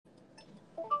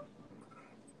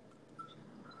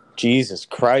Jesus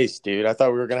Christ, dude. I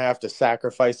thought we were going to have to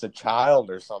sacrifice a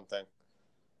child or something.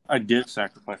 I did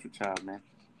sacrifice a child, man.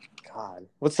 God.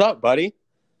 What's up, buddy?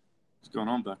 What's going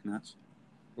on, Bucknuts?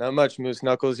 Not much, Moose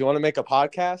Knuckles. You want to make a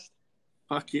podcast?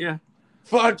 Fuck yeah.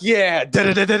 Fuck yeah.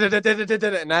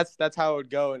 And that's how it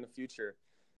would go in the future.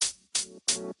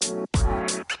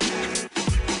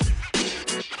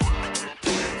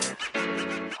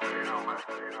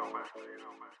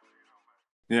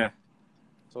 Yeah.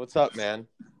 So what's up, man?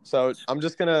 So I'm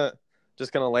just gonna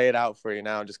lay it out for you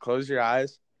now. Just close your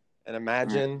eyes and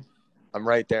imagine I'm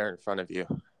right there in front of you.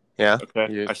 Yeah.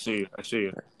 Okay. I see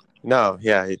you. No,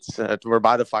 yeah, it's we're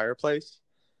by the fireplace,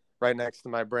 right next to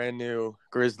my brand new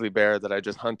grizzly bear that I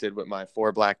just hunted with my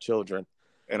 4 black children.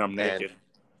 And I'm naked.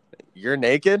 And you're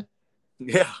naked?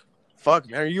 Yeah. Fuck,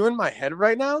 man, are you in my head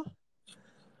right now?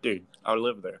 Dude, I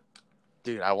live there.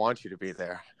 Dude, I want you to be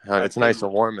there. It's nice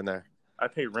and warm in there. I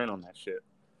pay rent on that shit.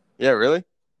 Yeah, really?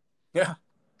 Yeah.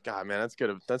 God, man, that's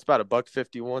good. That's about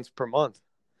 $1.50 once per month.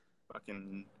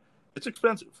 Fucking, it's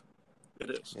expensive.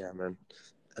 It is. Yeah, man.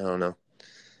 I don't know.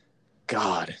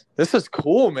 God, this is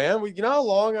cool, man. You know how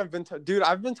long I've been, dude?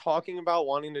 I've been talking about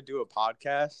wanting to do a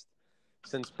podcast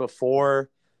since before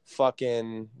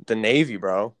fucking the Navy,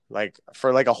 bro. Like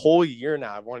for like a whole year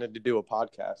now, I've wanted to do a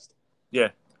podcast. Yeah,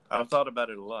 I've thought about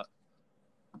it a lot,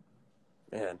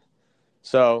 man.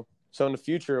 So in the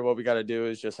future, what we got to do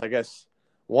is just, I guess,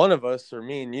 one of us or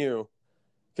me and you,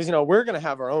 because we're gonna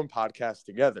have our own podcast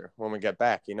together when we get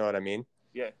back. You know what I mean?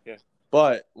 Yeah.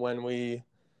 But when we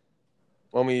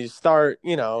start,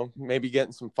 maybe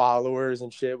getting some followers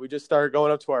and shit, we just start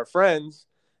going up to our friends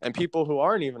and people who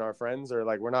aren't even our friends or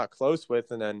like we're not close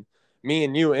with, and then me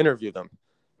and you interview them.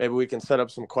 Maybe we can set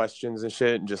up some questions and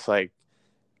shit and just like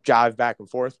jive back and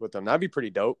forth with them. That'd be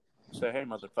pretty dope. Say, hey,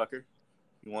 motherfucker,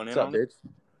 you want in What's up, on dude? it?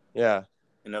 Yeah.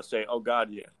 And they'll say, oh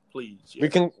God, yeah, please. Yeah. We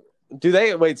can.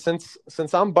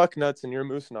 Since I'm Bucknuts and you're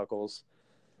Moose Knuckles,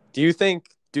 do they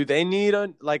need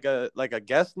a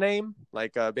guest name,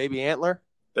 like a Baby Antler?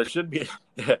 There should be.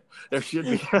 Yeah, there should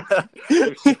be.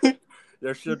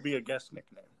 There should be a guest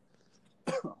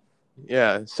nickname.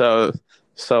 Yeah. So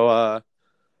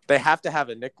they have to have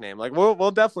a nickname. Like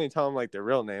we'll definitely tell them like their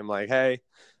real name. Like, hey,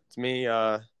 it's me,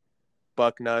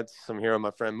 Bucknuts. I'm here with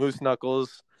my friend Moose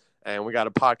Knuckles, and we got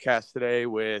a podcast today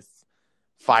with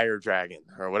Fire Dragon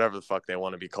or whatever the fuck they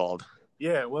want to be called.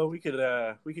 Yeah, well, we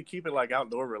could keep it like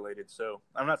outdoor related. So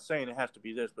I'm not saying it has to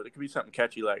be this, but it could be something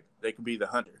catchy. Like they could be the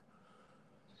hunter.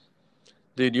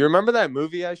 Dude, you remember that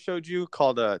movie I showed you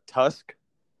called Tusk?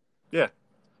 Yeah.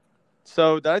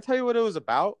 So did I tell you what it was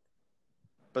about?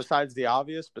 Besides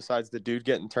the dude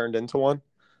getting turned into one?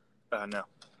 No.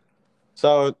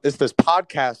 So it's this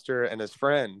podcaster and his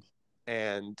friend,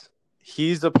 and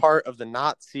he's a part of the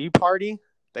Not C Party.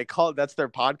 That's their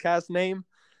podcast name.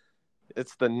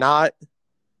 It's the Not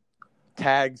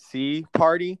Tag C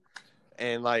Party.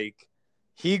 And like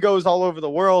he goes all over the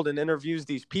world and interviews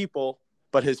these people,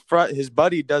 but his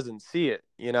buddy doesn't see it,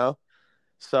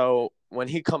 So when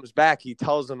he comes back, he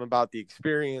tells them about the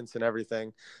experience and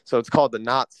everything. So it's called the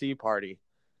Not C Party.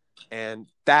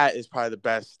 And that is probably the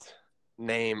best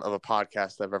name of a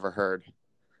podcast I've ever heard.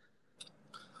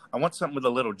 I want something with a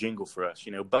little jingle for us.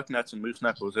 Bucknuts and Moose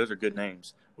Knuckles, those are good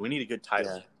names. We need a good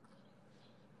title. Yeah.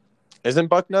 Isn't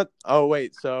Bucknut? Oh,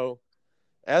 wait. So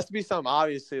it has to be something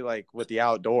obviously like with the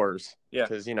outdoors. Yeah.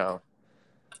 Because,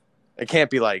 it can't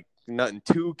be like nothing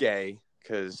too gay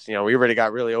because, we already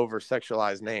got really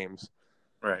over-sexualized names.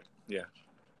 Right. Yeah.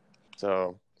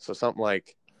 So something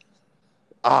like,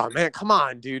 oh, man, come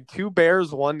on, dude. 2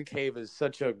 Bears, 1 Cave is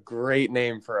such a great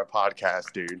name for a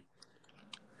podcast, dude.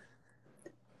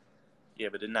 Yeah,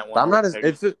 but didn't that one?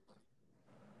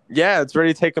 It's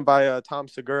already taken by Tom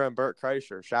Segura and Bert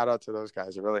Kreischer. Shout out to those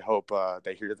guys. I really hope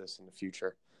they hear this in the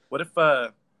future. What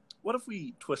if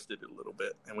we twisted it a little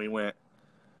bit and we went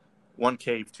 1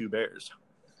 Cave, 2 Bears?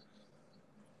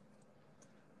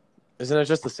 Isn't it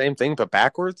just the same thing but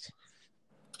backwards?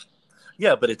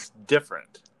 Yeah, but it's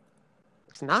different.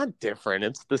 It's not different.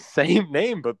 It's the same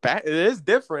name, but it is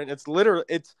different. It's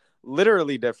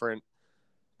literally different,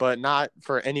 but not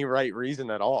for any right reason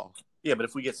at all. Yeah, but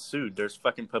if we get sued, there's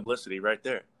fucking publicity right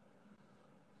there.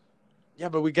 Yeah,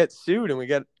 but we get sued and we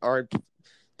get our...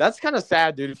 That's kind of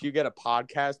sad, dude, if you get a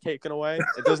podcast taken away.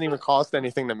 It doesn't even cost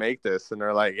anything to make this, and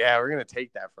they're like, yeah, we're going to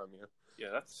take that from you.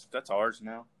 Yeah, that's ours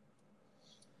now.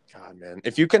 God, man.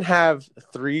 If you can have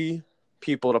 3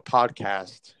 people to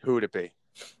podcast, who would it be?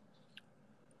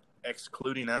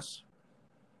 Excluding us?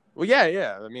 Well,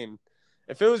 yeah. I mean,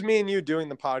 if it was me and you doing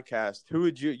the podcast, who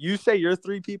would you say your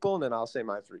 3 people, and then I'll say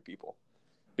my 3 people.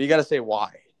 But you got to say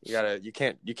why. You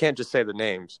can't just say the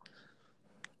names.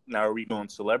 Now, are we going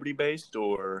celebrity based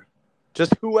or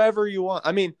Just whoever you want.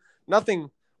 I mean, nothing.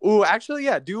 Ooh, actually,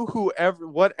 yeah. Do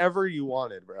whatever you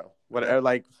wanted, bro. Whatever,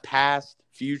 like past,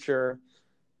 future,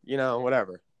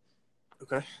 whatever.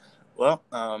 okay? Well,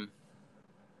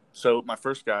 so my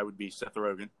first guy would be Seth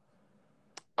Rogen.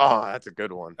 Oh, that's a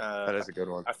good one. That is a good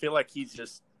one. I feel like he's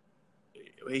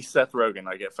Seth Rogen.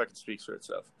 Like it fucking speaks for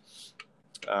itself.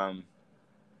 The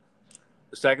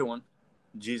second one,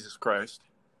 Jesus Christ.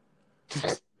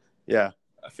 Yeah.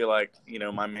 I feel like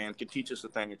my man could teach us a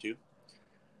thing or two.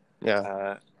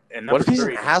 Yeah. And what if he's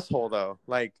three, an asshole though?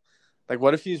 Like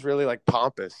what if he's really like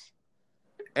pompous?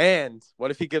 And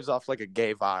what if he gives off like a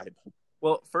gay vibe?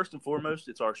 Well, first and foremost,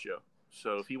 it's our show.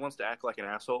 So if he wants to act like an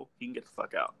asshole, he can get the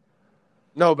fuck out.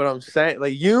 No, but I'm saying,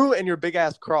 like, you and your big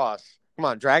ass cross. Come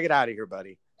on, drag it out of here,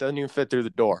 buddy. Doesn't even fit through the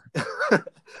door.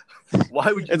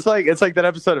 Why would you? It's like that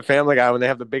episode of Family Guy when they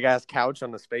have the big ass couch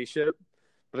on the spaceship,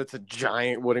 but it's a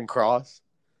giant wooden cross.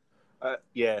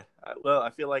 Yeah. Well, I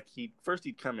feel like he'd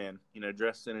come in,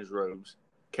 dressed in his robes,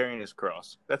 carrying his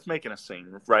cross. That's making a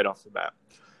scene right off the bat.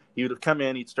 He would have come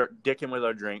in. He'd start dicking with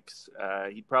our drinks.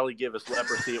 He'd probably give us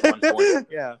leprosy at one point.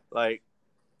 Yeah. Like,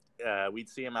 we'd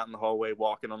see him out in the hallway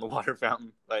walking on the water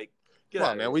fountain. Like, come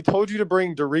on, man. We told you to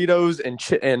bring Doritos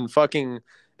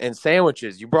and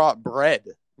sandwiches. You brought bread.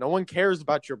 No one cares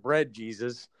about your bread,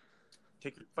 Jesus.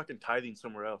 Take your fucking tithing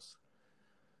somewhere else.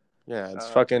 Yeah, it's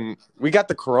fucking. We got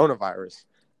the coronavirus.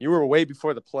 You were way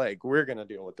before the plague. We're gonna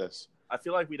deal with this. I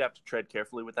feel like we'd have to tread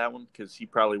carefully with that one because he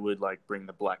probably would like bring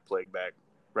the Black Plague back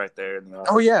right there in the office.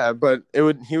 Oh yeah, but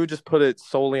he would just put it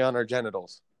solely on our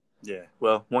genitals. Yeah,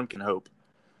 well, one can hope.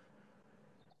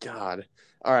 God.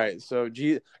 All right, so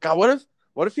God,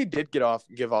 what if he did give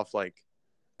off like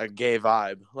a gay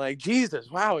vibe? Like,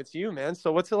 Jesus, wow, it's you, man.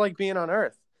 So what's it like being on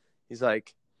Earth? He's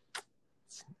like,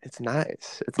 it's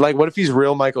nice. It's like, what if he's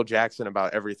real Michael Jackson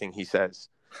about everything he says?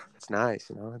 It's nice,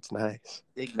 it's nice.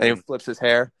 And he flips his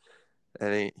hair,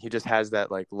 and he just has that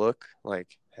like look,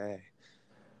 like, hey.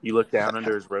 You look down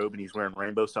under his robe, and he's wearing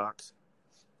rainbow socks.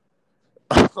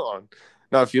 No,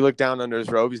 if you look down under his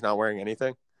robe, he's not wearing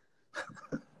anything.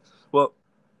 Well,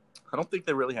 I don't think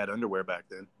they really had underwear back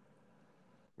then.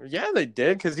 Yeah, they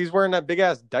did, because he's wearing that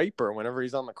big-ass diaper whenever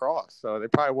he's on the cross. So they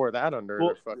probably wore that under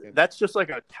their fucking... That's just like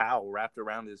a towel wrapped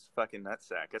around his fucking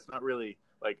nutsack. It's not really,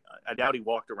 like, I doubt he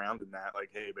walked around in that,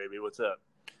 like, hey, baby, what's up?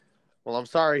 Well, I'm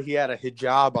sorry he had a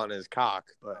hijab on his cock,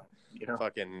 but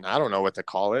fucking, I don't know what to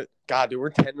call it. God, dude, we're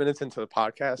 10 minutes into the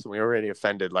podcast, and we already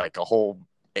offended, like, a whole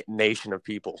nation of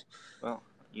people. Well,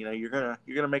 you're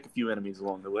gonna make a few enemies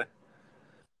along the way.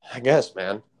 I guess,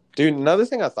 man. Dude, another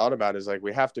thing I thought about is, like,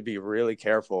 we have to be really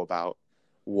careful about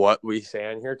what we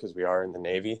say on here because we are in the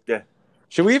Navy. Yeah.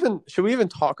 Should we even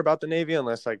talk about the Navy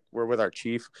unless, like, we're with our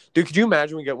chief? Dude, could you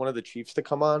imagine we get one of the chiefs to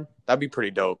come on? That'd be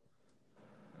pretty dope.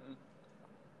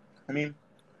 I mean,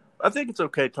 I think it's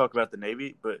okay to talk about the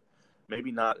Navy, but maybe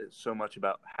not so much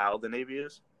about how the Navy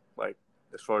is, like,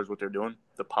 as far as what they're doing,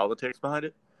 the politics behind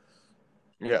it.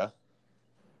 Yeah.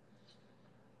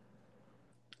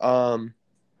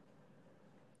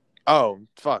 Oh,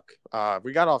 fuck.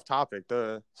 We got off topic.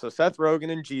 So Seth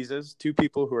Rogen and Jesus, two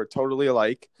people who are totally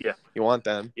alike. Yeah. You want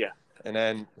them. Yeah. And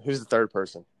then who's the third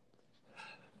person?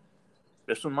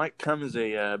 This one might come as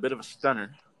a bit of a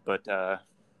stunner, but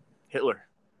Hitler.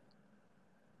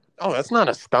 Oh, that's not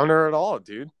a stunner at all,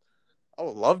 dude. I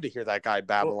would love to hear that guy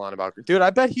babble on about... Dude, I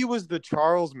bet he was the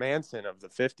Charles Manson of the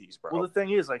 50s, bro. Well, the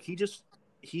thing is, like,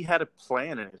 he had a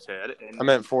plan in his head. And I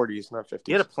meant 40s, not 50s.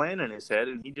 He had a plan in his head,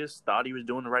 and he just thought he was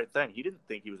doing the right thing. He didn't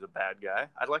think he was a bad guy.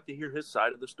 I'd like to hear his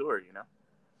side of the story,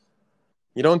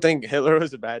 You don't think Hitler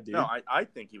was a bad dude? No, I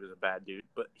think he was a bad dude,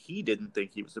 but he didn't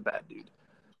think he was a bad dude.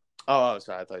 Oh,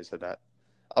 sorry. I thought you said that.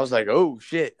 I was like, oh,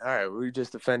 shit. All right, we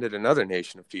just offended another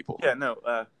nation of people. Yeah, no,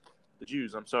 the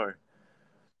Jews, I'm sorry.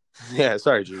 Yeah,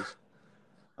 sorry, Jews.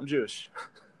 I'm Jewish.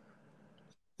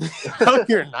 No,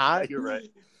 you're not. You're right.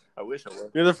 I wish I was.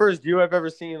 You're the first Jew I've ever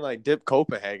seen, like, dip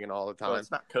Copenhagen all the time. Well,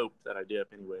 it's not Cope that I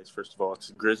dip anyways. First of all,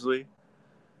 it's Grizzly.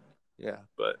 Yeah.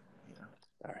 But,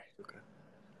 all right. Okay.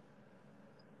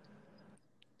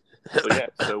 So, yeah.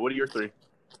 So, what are your three?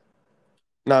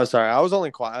 No, sorry. I was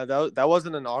only quiet. That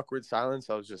wasn't an awkward silence.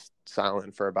 I was just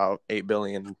silent for about 8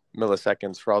 billion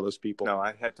milliseconds for all those people. No,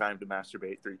 I had time to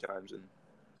masturbate 3 times. And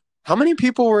How many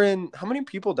people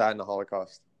died in the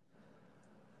Holocaust?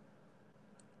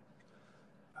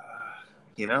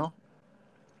 I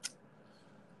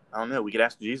don't know. We could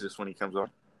ask Jesus when he comes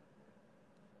on.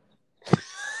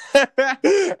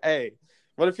 Hey,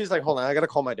 what if he's like, hold on, I got to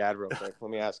call my dad real quick.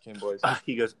 Let me ask him, boys.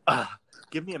 He goes,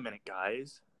 give me a minute,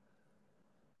 guys.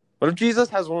 What if Jesus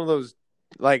has one of those,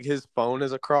 like his phone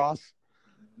is a cross?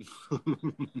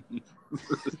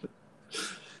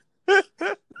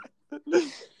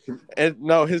 And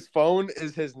no, his phone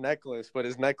is his necklace, but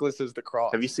his necklace is the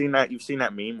cross. Have you seen that? You've seen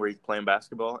that meme where he's playing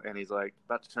basketball and he's like,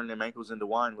 about to turn them ankles into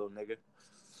wine, little nigga.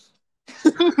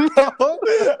 No,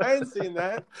 I ain't seen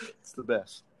that. It's the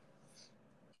best.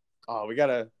 Oh, we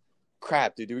gotta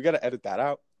crap, dude. We gotta edit that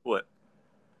out. What?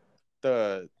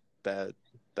 The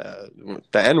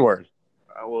N word.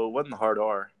 Well, it wasn't the hard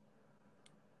R.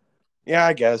 Yeah,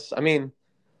 I guess. I mean,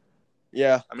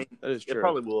 yeah, I mean, that is true. it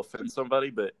probably will offend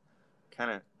somebody, but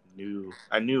kind of knew.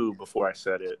 I knew before I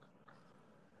said it.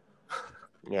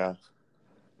 Yeah.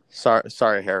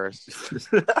 Sorry, Harris.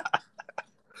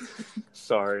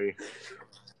 Sorry.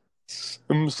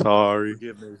 I'm sorry.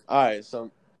 Forgive me. All right,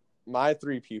 so my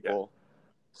three people.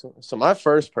 Yeah. So my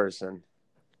first person.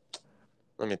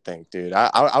 Let me think, dude.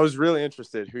 I was really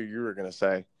interested who you were gonna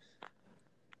say.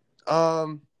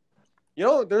 You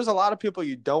know, there's a lot of people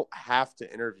you don't have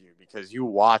to interview because you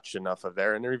watch enough of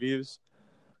their interviews.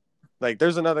 Like,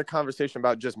 there's another conversation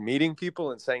about just meeting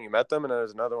people and saying you met them, and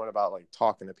there's another one about like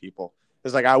talking to people.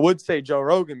 It's like I would say Joe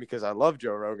Rogan because I love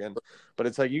Joe Rogan, but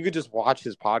it's like you could just watch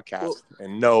his podcast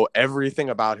and know everything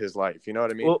about his life. You know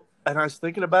what I mean? Well, and I was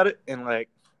thinking about it, and like,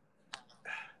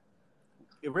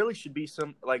 it really should be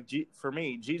some like for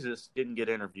me, Jesus didn't get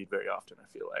interviewed very often. I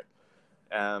feel like,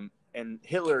 and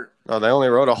Hitler. Oh, they only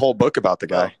wrote a whole book about the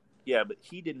guy. Well, yeah, but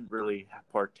he didn't really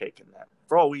partake in that.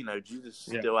 For all we know, Jesus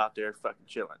is still out there fucking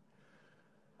chilling.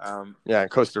 Yeah, in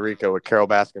Costa Rica with Carol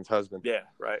Baskin's husband. Yeah,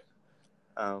 right.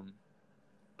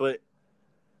 But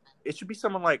it should be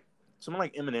someone like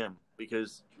Eminem,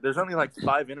 because there's only like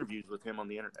 5 interviews with him on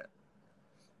the internet.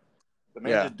 The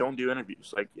man just don't do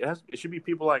interviews. Like it should be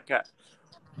people like that,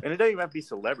 and it doesn't even have to be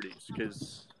celebrities,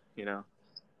 because you know.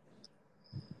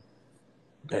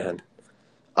 Man,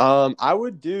 I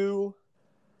would do.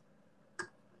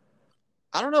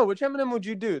 I don't know, which Eminem would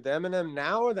you do? The Eminem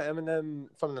now or the Eminem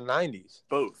from the 90s?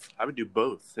 Both. I would do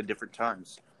both at different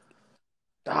times.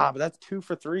 But that's 2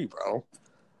 for 3, bro.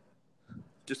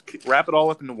 Just wrap it all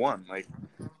up into one. Like,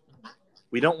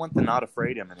 we don't want the not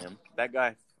afraid Eminem. That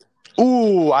guy.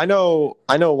 Ooh, I know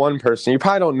one person. You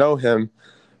probably don't know him,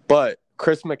 but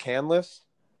Chris McCandless.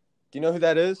 Do you know who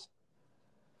that is?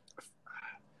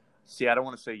 See, I don't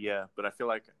want to say but I feel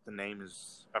like the name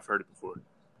I've heard it before.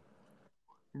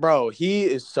 Bro, he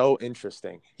is so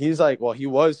interesting. He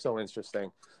was so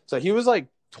interesting. So he was like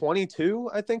 22,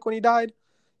 I think, when he died.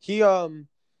 He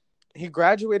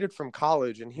graduated from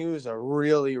college, and he was a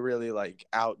really, really like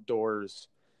outdoors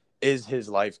is his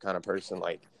life kind of person.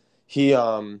 Like he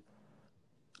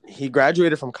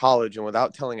graduated from college, and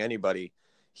without telling anybody,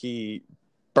 he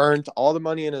burnt all the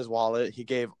money in his wallet. He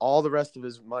gave all the rest of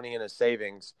his money in his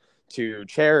savings to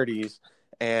charities,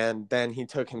 and then he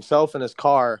took himself in his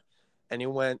car and he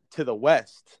went to the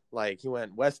west. Like, he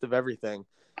went west of everything,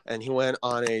 and he went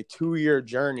on a 2-year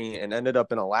journey and ended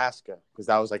up in Alaska, because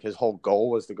that was like his whole goal,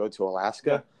 was to go to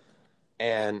Alaska.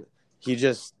 And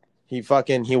he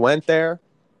went there,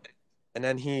 and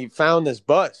then he found this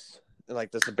bus,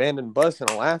 like this abandoned bus in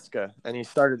Alaska, and he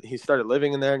started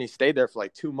living in there, and he stayed there for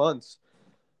like 2 months.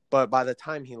 But by the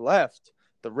time he left,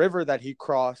 the river that he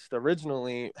crossed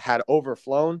originally had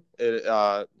overflown. It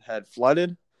had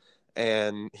flooded,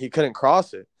 and he couldn't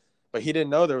cross it. But he didn't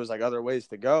know there was like other ways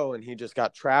to go, and he just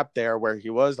got trapped there where he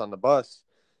was on the bus,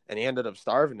 and he ended up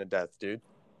starving to death, dude.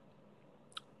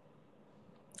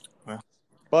 Well.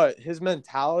 But his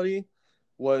mentality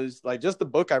was like, just the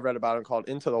book I read about him called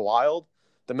Into the Wild.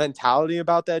 The mentality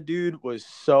about that dude was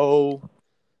so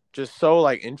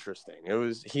like interesting.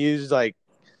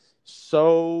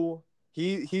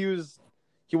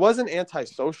 He wasn't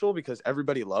antisocial because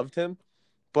everybody loved him,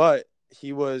 but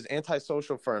he was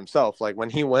antisocial for himself. Like, when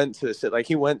he went to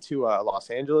Los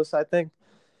Angeles, I think,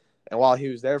 and while he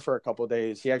was there for a couple of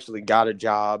days, he actually got a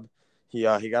job. He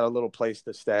got a little place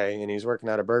to stay, and he's working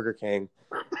at a Burger King.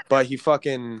 But he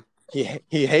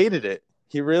hated it.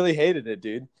 He really hated it,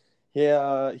 dude. He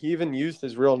even used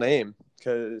his real name,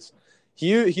 because he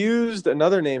used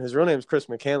another name. His real name is Chris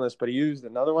McCandless, but he used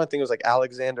another one. I think it was like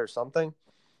Alexander something,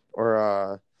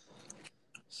 or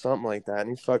something like that.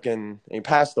 And he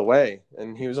passed away,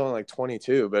 and he was only like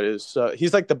 22. But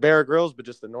he's like the Bear Grylls, but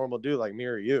just a normal dude like me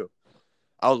or you.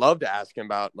 I would love to ask him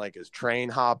about like his train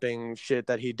hopping shit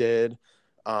that he did.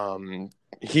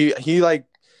 He like,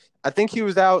 I think he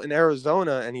was out in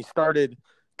Arizona, and he started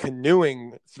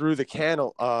canoeing through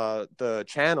the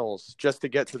channels just to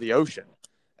get to the ocean.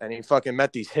 And he fucking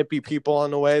met these hippie people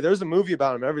on the way. There's a movie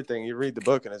about him, everything. You read the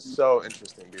book, and it's so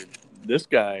interesting, dude. This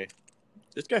guy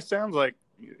sounds like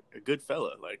a good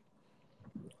fella. Like,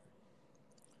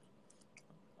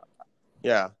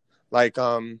 Yeah. Like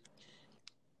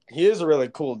he is a really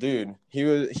cool dude.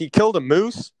 He killed a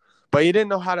moose, but he didn't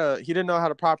know how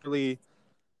to properly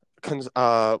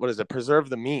preserve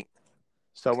the meat.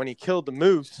 So when he killed the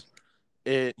moose,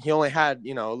 he only had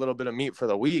a little bit of meat for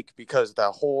the week because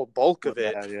the whole bulk of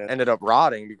it ended up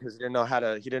rotting because he didn't know how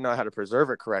to preserve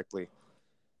it correctly.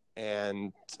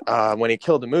 And when he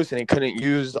killed the moose and he couldn't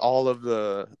use all of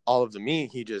the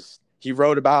meat, he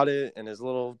wrote about it and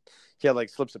he had like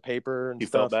slips of paper and He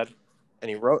stuff. felt bad, and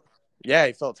he wrote. Yeah,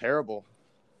 he felt terrible.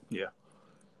 Yeah,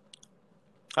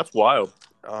 that's wild.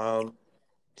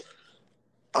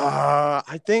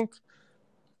 I think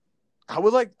I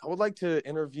would like to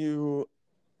interview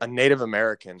a Native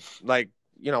American, like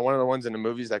one of the ones in the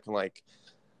movies that can like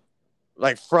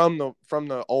from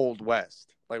the old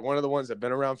West, like one of the ones that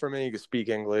been around for a minute. You can speak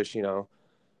English,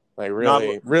 like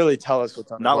really tell us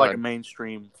what's on not the like mind. a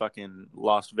mainstream fucking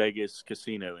Las Vegas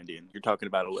casino Indian. You're talking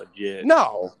about a legit.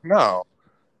 No.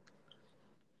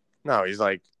 He's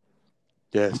like,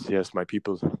 yes, my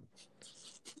people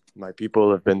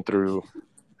have been through.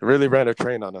 Really ran a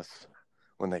train on us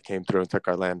when they came through and took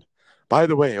our land. By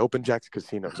the way, Open Jack's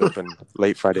Casino is open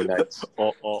late Friday nights,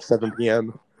 7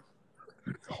 p.m.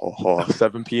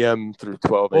 7 p.m. through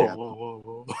 12 a.m.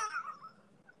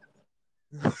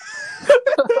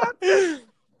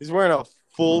 He's wearing a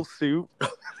full suit.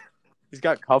 He's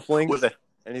got cufflinks,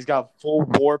 and he's got full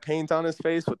war paint on his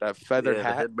face with that feathered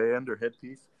hat. Headband or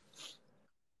headpiece.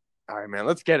 All right, man,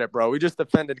 let's get it, bro. We just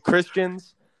offended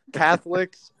Christians,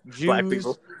 Catholics,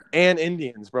 Jews, and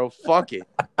Indians, bro. Fuck it.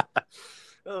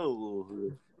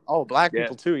 Black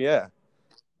people too, yeah.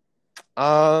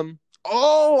 I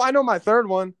know my third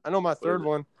one.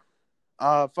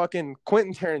 Fucking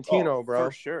Quentin Tarantino, bro.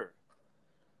 For sure.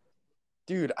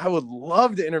 Dude, I would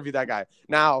love to interview that guy.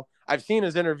 Now, I've seen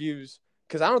his interviews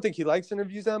because I don't think he likes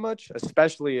interviews that much,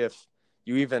 especially if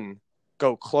you even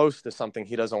go close to something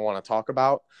he doesn't want to talk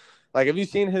about. Like, have you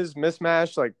seen his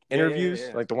mismatched interviews,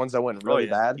 like the ones that went really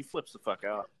bad? He flips the fuck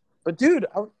out. But dude,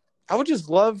 I would just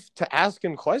love to ask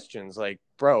him questions, like,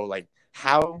 bro, like,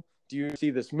 how do you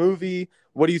see this movie?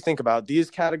 What do you think about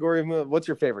these category of movies? What's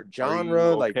your favorite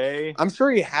genre? Okay? Like, I'm sure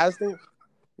he has them.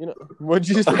 What'd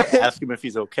you say? Ask him if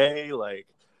he's okay. Like,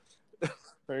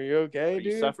 are you okay, dude? Are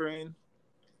you suffering?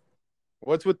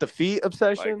 What's with the feet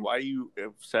obsession? Like, why are you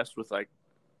obsessed with like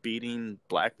beating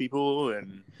black people?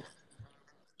 And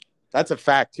that's a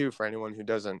fact too for anyone who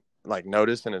doesn't like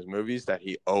notice in his movies that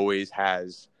he always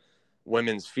has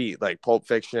women's feet. Like Pulp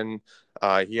Fiction,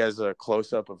 he has a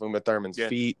close up of Uma Thurman's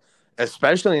feet,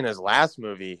 especially in his last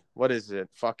movie. What is it?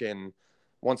 Fucking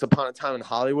Once Upon a Time in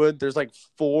Hollywood. There's like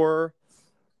four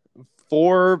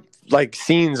like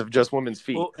scenes of just women's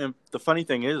feet. Well, and the funny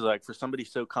thing is, like, for somebody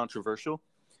so controversial,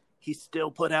 he's still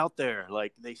put out there.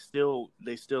 Like, they still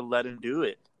let him do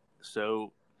it.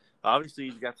 So obviously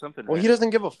he's got something. Well, he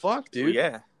doesn't give a fuck, dude. Well,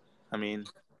 yeah, I mean,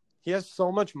 he has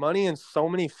so much money and so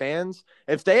many fans.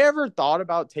 If they ever thought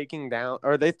about taking down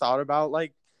Quentin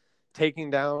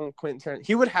Tarantino,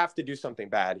 he would have to do something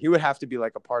bad. He would have to be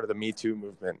like a part of the Me Too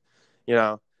movement.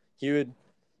 He would.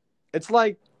 It's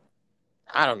like,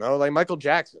 I don't know, like Michael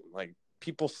Jackson. Like,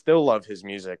 people still love his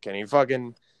music, and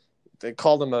they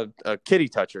called him a kitty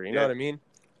toucher. You know what I mean?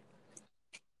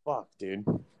 Fuck, dude.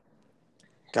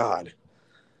 God.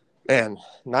 Man,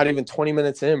 not even 20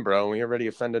 minutes in, bro. We already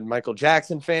offended Michael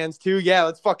Jackson fans too. Yeah,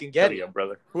 let's fucking get it,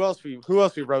 brother. Who else we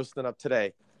roasting up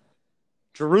today?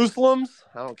 Jerusalem's?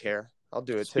 I don't care. I'll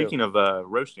do it too. Speaking of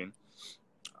roasting,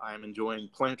 I am enjoying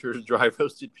Planters dry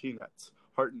roasted peanuts,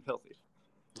 heart and healthy.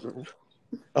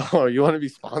 Oh, you want to be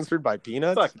sponsored by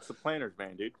Peanuts? Fuck, it's the Planters,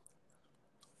 man, dude.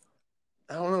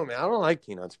 I don't know, man. I don't like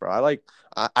peanuts, bro.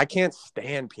 I can't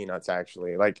stand peanuts,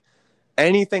 actually. Like,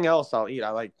 anything else I'll eat. I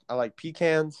like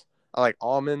pecans. I like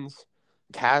almonds,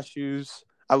 cashews.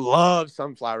 I love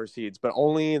sunflower seeds, but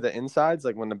only the insides,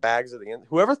 like when the bags are the end.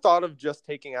 Whoever thought of just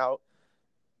taking out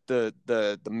the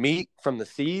meat from the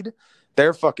seed,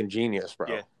 they're fucking genius, bro.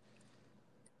 Yeah.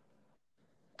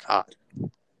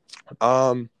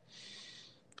 God.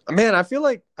 Man, I feel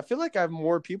like I have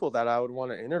more people that I would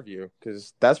want to interview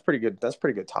because that's pretty good. That's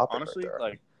pretty good topic. Honestly, right there.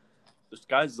 Like, the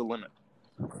sky's the limit.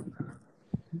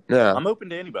 Yeah, I'm open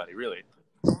to anybody, really.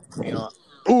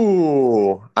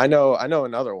 Ooh, I know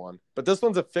another one, but this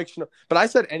one's a fictional. But I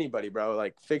said anybody, bro.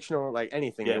 Like fictional, like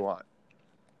anything you want.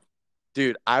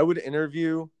 Dude, I would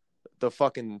interview the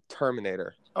fucking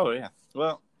Terminator. Oh yeah.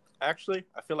 Well, actually,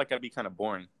 I feel like I'd be kind of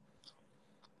boring.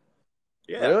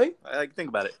 Yeah. Really? I think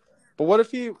about it. But what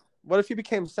if he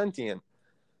became sentient?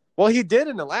 Well, he did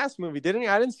in the last movie, didn't he?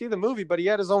 I didn't see the movie, but he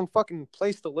had his own fucking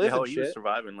place to live. Yeah, he was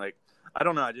surviving. Like, I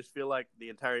don't know. I just feel like the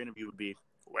entire interview would be,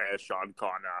 Where's Sean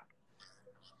Connor?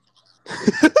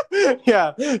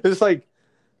 Yeah, it's like,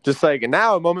 just like, and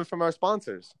now a moment from our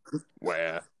sponsors.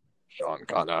 Where Sean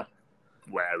Connor?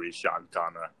 Where is Sean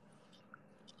Connor?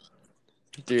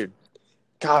 Dude,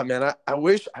 God, man, I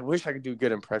wish I could do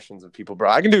good impressions of people, bro.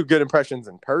 I can do good impressions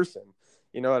in person.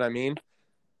 You know what I mean?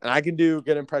 And I can do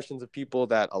good impressions of people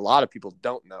that a lot of people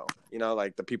don't know. You know,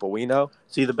 like the people we know.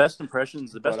 See, the best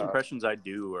impressions But, I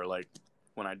do are like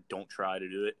when I don't try to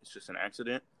do it. It's just an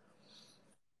accident.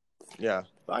 Yeah.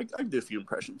 But I can do a few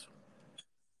impressions.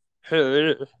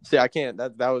 See, I can't.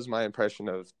 That was my impression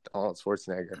of Arnold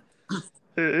Schwarzenegger.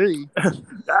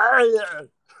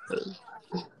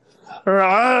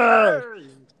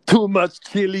 Too much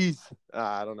chilies.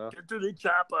 I don't know. Get to the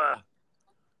chopper.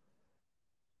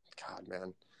 God,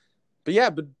 man. But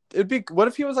yeah, but it'd be. What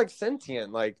if he was like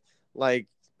sentient? Like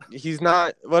he's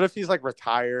not. What if he's like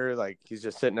retired? Like he's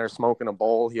just sitting there smoking a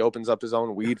bowl. He opens up his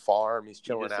own weed farm. He's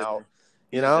chilling out.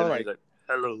 You know, like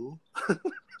hello.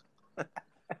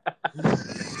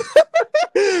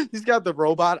 He's got the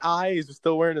robot eye. He's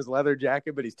still wearing his leather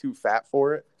jacket, but he's too fat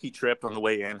for it. He tripped on the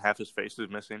way in. Half his face is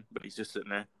missing, but he's just sitting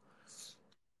there.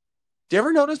 Do you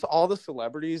ever notice all the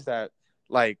celebrities that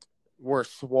like were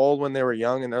swole when they were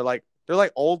young, and they're like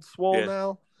old swole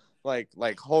now? Like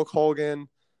Hulk Hogan.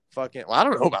 Fucking. Well, I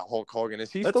don't know about Hulk Hogan.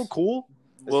 Is he still cool?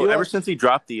 Ever since he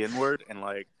dropped the N-word and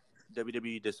like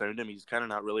WWE disowned him, he's kind of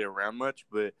not really around much.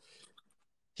 But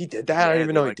he did that. I didn't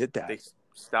even know he did that. They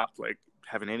stopped like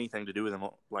having anything to do with him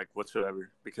like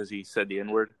whatsoever because he said the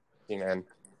N-word. Hey, man.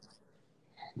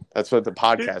 That's what the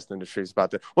podcast industry is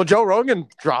about. Well, Joe Rogan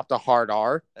dropped a hard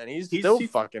R, and he's still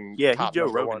fucking he's Joe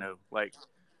Rogan though. Like,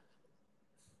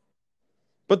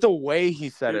 but the way he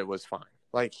said it was fine.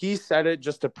 Like he said it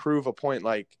just to prove a point.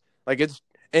 Like it's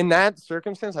in that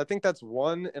circumstance. I think that's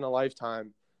one in a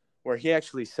lifetime where he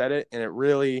actually said it, and it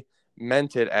really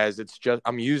meant it as it's just.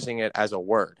 I'm using it as a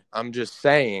word. I'm just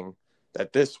saying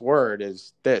that this word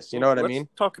is this. You know what I mean?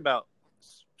 Let's talk about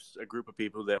a group of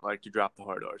people that like to drop the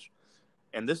hard R's.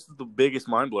 And this is the biggest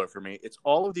mind blower for me. It's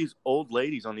all of these old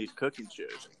ladies on these cooking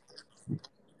shows.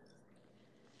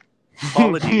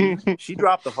 Paula Deen, she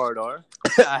dropped the hard R.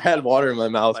 I had water in my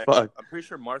mouth. Like, Fuck. I'm pretty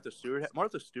sure Martha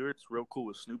Stewart's real cool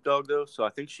with Snoop Dogg though, so I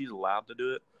think she's allowed to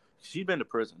do it. She's been to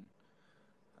prison.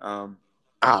 But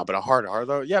a hard R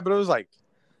though. Yeah, but it was like.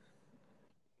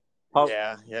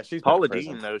 Yeah. She's Paula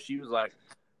Deen though. She was like,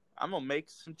 "I'm gonna make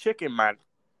some chicken, man."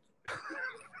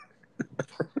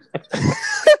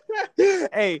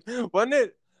 Hey, wasn't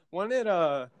it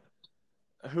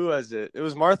who was it? It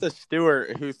was Martha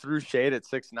Stewart who threw shade at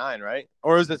 6ix9ine, right?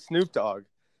 Or was it Snoop Dogg?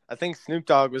 I think Snoop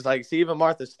Dogg was like, see, even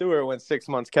Martha Stewart went 6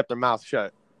 months, kept her mouth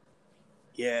shut.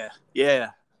 Yeah.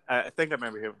 I think I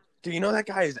remember him. Do you know that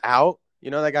guy is out?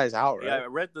 You know that guy's out, right? Yeah, I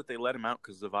read that they let him out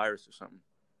because of the virus or something.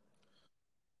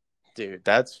 Dude,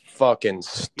 that's fucking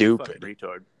stupid. Fucking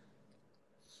retard.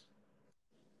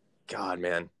 God,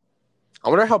 man. I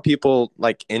wonder how people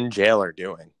like in jail are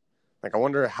doing. Like, I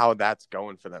wonder how that's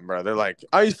going for them, bro. They're like,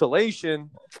 isolation.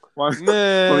 Man.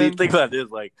 Well, you think about this,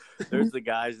 like, there's the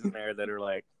guys in there that are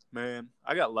like, man,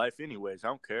 I got life anyways. I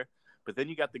don't care. But then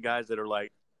you got the guys that are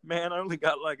like, man, I only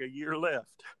got like a year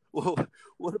left. Well,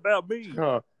 what about me?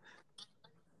 Oh.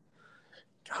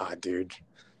 God, dude.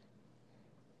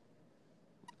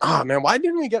 Ah, man, why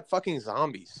didn't we get fucking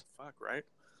zombies? Fuck, right?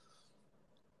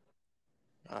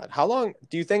 God, how long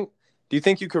do you think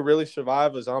you could really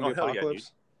survive a zombie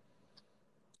apocalypse? Yeah,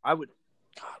 I would.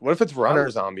 God, what if it's runner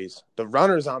zombies? The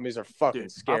runner zombies are fucking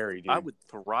scary, dude. I would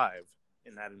thrive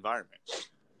in that environment.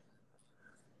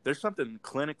 There's something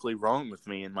clinically wrong with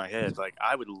me in my head. Like,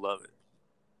 I would love it.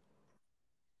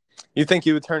 You think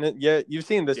you would turn it? Yeah, you've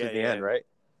seen this at the end, right?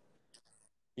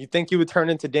 You think you would turn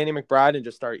into Danny McBride and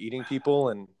just start eating people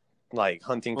and like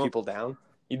hunting people down?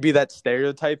 You'd be that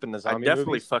stereotype in the zombie I'd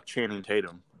definitely movies? fuck Channing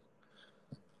Tatum.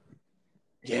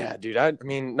 Yeah, dude. I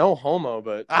mean, no homo,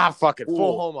 but fuck it,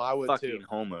 full homo. I would fucking too.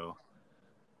 Homo.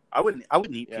 I wouldn't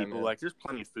eat people. Man. Like, there's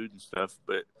plenty of food and stuff,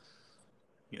 but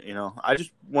you know, I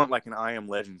just want like an I Am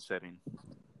Legend setting.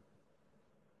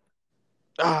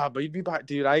 But you'd be by,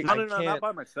 dude. I can't. Not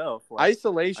by myself. Like,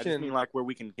 isolation. I just mean like where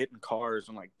we can get in cars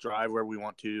and like drive where we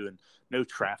want to, and no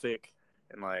traffic,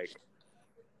 and like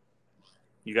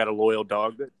you got a loyal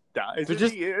dog that dies at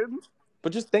the end.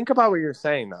 But just think about what you're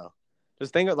saying, though.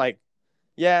 Just think of like,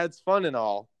 yeah, it's fun and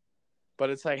all,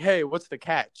 but it's like, hey, what's the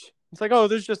catch? It's like, oh,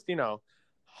 there's just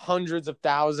hundreds of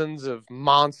thousands of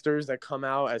monsters that come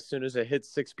out as soon as it hits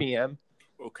 6 p.m.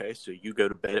 Okay, so you go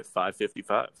to bed at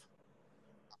 5:55.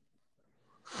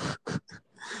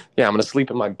 Yeah, I'm gonna sleep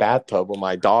in my bathtub with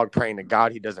my dog, praying to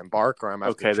God he doesn't bark or I'm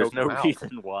Okay, to there's choke no him out.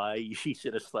 reason why he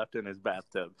should have slept in his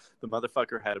bathtub. The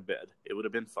motherfucker had a bed. It would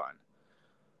have been fine.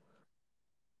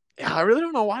 Yeah, I really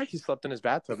don't know why he slept in his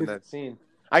bathtub in that scene.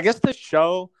 I guess to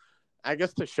show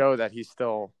that he's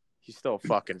still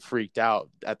fucking freaked out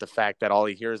at the fact that all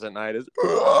he hears at night is.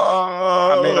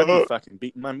 I mean, I'd be fucking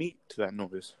beating my meat to that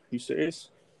noise. You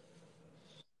serious?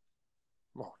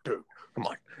 Oh, dude, come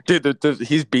on, dude.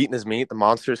 He's beating his meat. The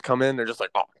monsters come in. They're just like,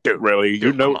 oh, dude, Really?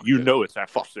 dude, You know it's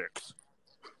after 6.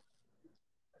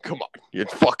 Come on,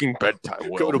 it's fucking bedtime.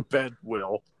 Will. Go to bed,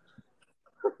 Will.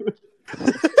 All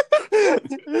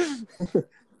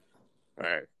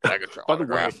right, I got your By the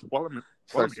way, autograph. while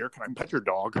I'm here, can I pet your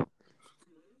dog?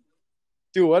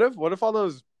 Dude, what if all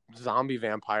those zombie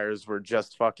vampires were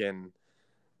just fucking?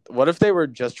 What if they were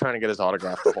just trying to get his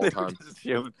autograph the whole time?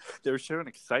 They were showing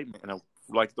excitement in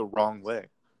the wrong way.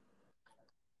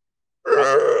 I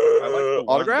like the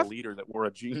Autograph? one leader that wore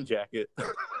a jean jacket.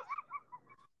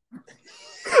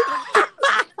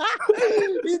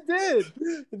 He did,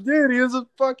 dude. He was a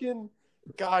fucking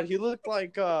God. He looked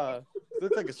like a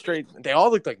straight. They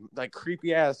all looked like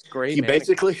creepy ass gray. He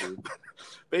basically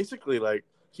like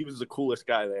he was the coolest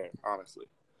guy there, honestly.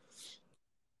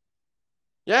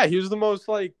 Yeah, he was the most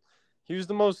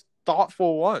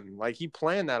thoughtful one. Like he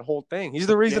planned that whole thing. He's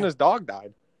the reason his dog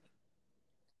died.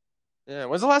 Yeah,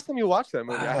 when's the last time you watched that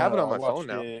movie? I have it on my phone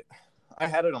now. I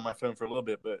had it on my phone for a little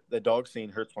bit, but the dog scene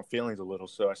hurts my feelings a little,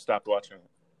 so I stopped watching it.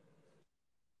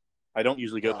 I don't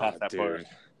usually go past that part.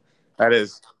 That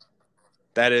is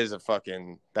a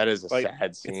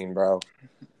sad scene, bro.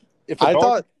 If I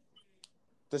thought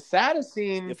the saddest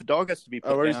scene. If a dog has to be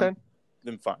put what are you saying?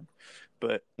 Then fine.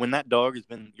 But when that dog has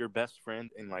been your best friend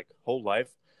in like whole life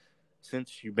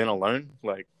since you've been alone,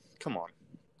 like, come on.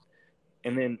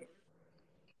 And then,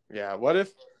 yeah, what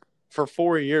if for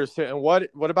 4 years? And what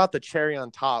about the cherry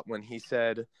on top when he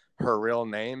said her real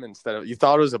name instead of, you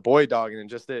thought it was a boy dog, and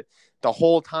just the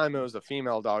whole time it was a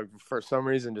female dog, for some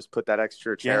reason just put that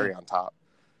extra cherry on top.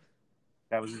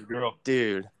 That was his girl,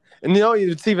 dude. And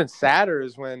it's even sadder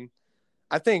is when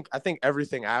I think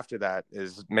everything after that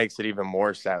makes it even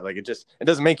more sad. Like it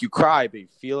doesn't make you cry, but you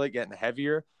feel it getting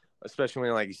heavier, especially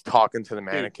when he's talking to the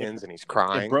mannequins and he's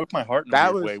crying. It broke my heart in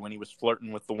a weird way when he was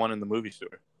flirting with the one in the movie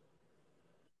store.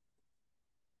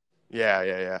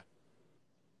 Yeah.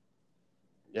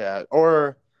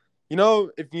 Or, if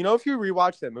you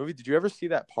rewatch that movie, did you ever see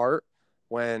that part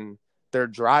when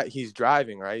he's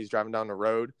driving, right? He's driving down the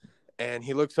road and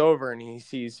he looks over and he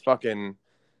sees fucking,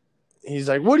 he's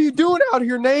like, what are you doing out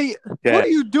here, Nate? Yeah. What are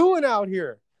you doing out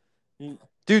here?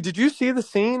 Dude, did you see the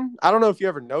scene? I don't know if you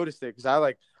ever noticed it because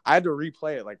I had to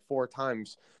replay it like 4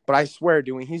 times. But I swear,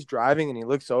 dude, when he's driving and he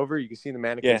looks over, you can see the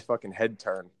mannequin's fucking head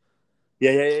turn.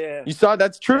 Yeah. You saw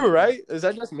that's true, right? Is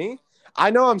that just me?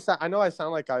 I know I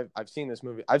sound like I've seen this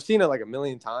movie. I've seen it like a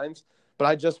million times, but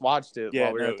I just watched it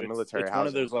while we were at the military house. It's one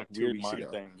of those like weird mind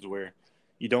things where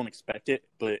you don't expect it,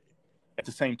 but at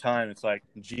the same time, it's like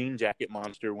Jean Jacket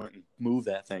Monster went and moved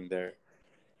that thing there.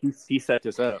 He set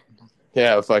this up.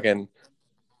 Yeah, fucking.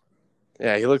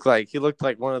 Yeah, he looked like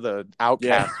one of the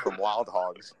outcasts from Wild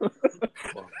Hogs.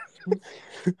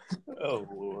 Oh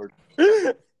Lord.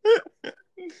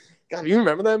 God, you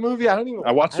remember that movie? I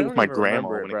watched it with my grandma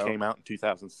when it came out in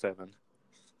 2007.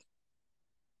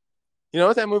 You know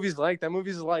what that movie's like? That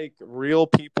movie's like real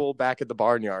people back at the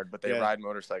barnyard, but they ride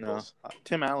motorcycles. No.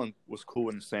 Tim Allen was cool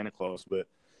in Santa Claus, but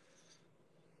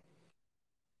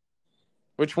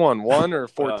which one? 1 or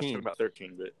 14? About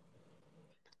 13,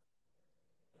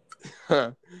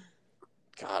 but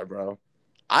God, bro.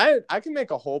 I can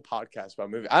make a whole podcast about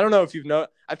movies. I don't know if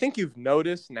I think you've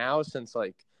noticed now since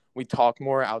like we talk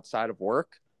more outside of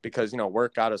work because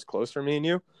work got us closer, me and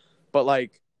you. But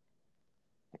like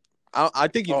I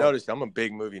think you noticed I'm a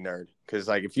big movie nerd because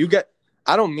like if you get,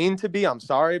 I don't mean to be, I'm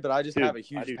sorry, but I just have a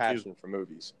huge passion for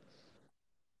movies.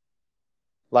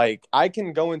 Like I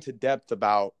can go into depth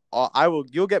about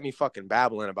you'll get me fucking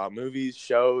babbling about movies,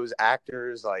 shows,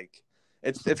 actors. Like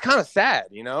it's kind of sad,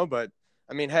 but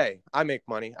I mean, hey, I make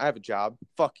money. I have a job.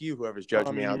 Fuck you, whoever's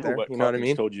judging me out there. You know what I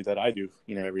mean? Told you that I do,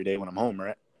 every day when I'm home,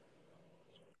 right?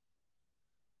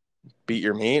 Beat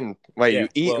your meat and you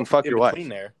eat and fuck your wife.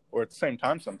 There, or at the same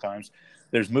time, sometimes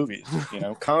there's movies.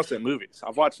 Constant movies.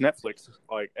 I've watched Netflix,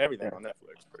 like everything on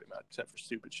Netflix, pretty much, except for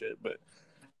stupid shit. But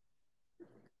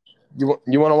you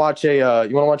want to watch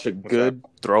a good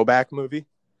throwback movie?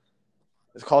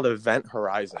 It's called Event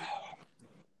Horizon.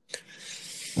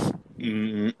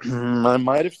 I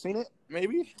might have seen it,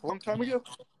 maybe a long time ago.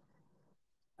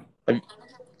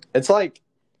 It's like,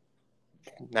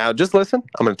 now just listen.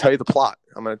 I'm going to tell you the plot.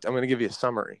 I'm gonna give you a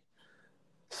summary.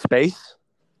 Space,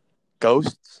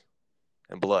 ghosts,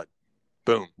 and blood.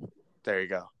 Boom. There you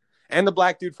go. And the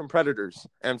black dude from Predators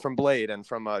and from Blade and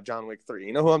from John Wick 3.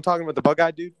 You know who I'm talking about? The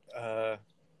bug-eyed dude? The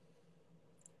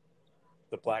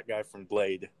black guy from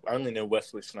Blade. I only know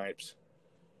Wesley Snipes.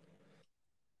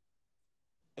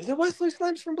 Is it Wesley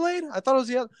Snipes from Blade? I thought it was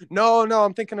the other. No,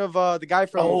 I'm thinking of the guy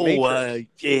from Matrix.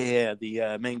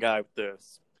 The main guy with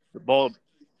the bald.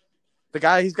 The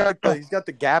guy, he's got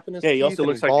the gap in his teeth. Yeah, he also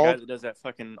looks like bald. the guy that does that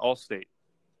fucking Allstate.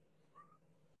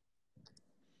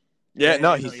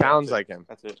 Yeah, he sounds like him.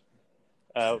 That's it.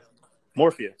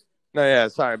 Morpheus. No, yeah,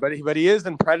 sorry, but he is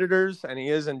in Predators and he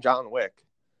is in John Wick.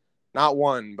 Not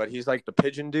one, but he's like the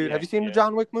pigeon dude. Have you seen the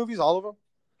John Wick movies? All of them?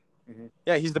 Mm-hmm.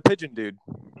 Yeah, he's the pigeon dude.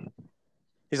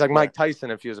 He's like Mike Tyson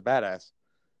if he was a badass.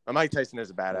 Or Mike Tyson is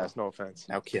a badass. No offense.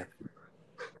 Okay.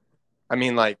 I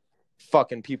mean, like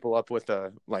fucking people up with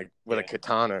a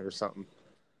katana or something.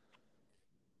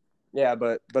 Yeah,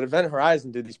 but Event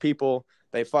Horizon, dude, these people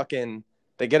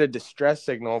they get a distress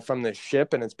signal from this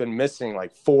ship, and it's been missing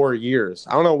like 4 years.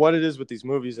 I don't know what it is with these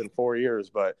movies in 4 years,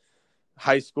 but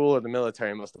high school or the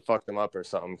military must have fucked them up or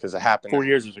something because it happened. 4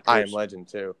 years is a curse. I Am Legend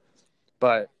too.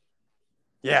 But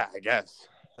yeah, I guess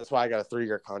that's why I got a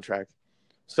 3-year contract.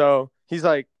 So he's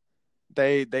like,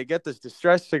 they get this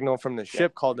distress signal from the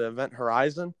ship called the Event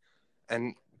Horizon,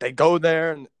 and they go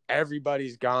there, and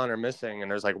everybody's gone or missing, and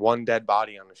there's like one dead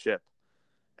body on the ship.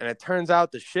 And it turns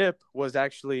out the ship was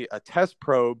actually a test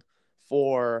probe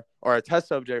or a test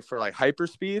subject for like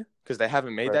hyperspeed because they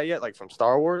haven't made that yet, like from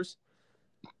Star Wars.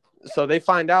 So they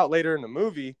find out later in the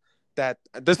movie that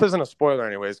this isn't a spoiler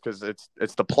anyways because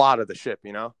it's the plot of the ship,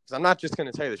 you know? Because I'm not just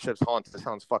going to tell you the ship's haunted. It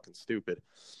sounds fucking stupid.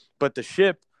 But the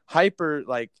ship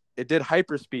it did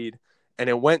hyperspeed and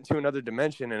it went to another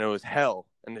dimension and it was hell.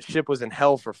 And the ship was in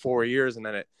hell for 4 years and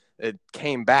then it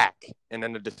came back and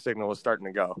then the signal was starting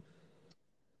to go.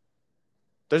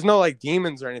 There's no like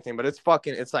demons or anything, but it's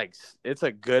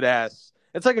a good ass.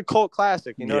 It's like a cult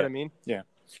classic. You know what I mean? Yeah.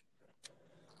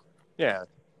 Yeah.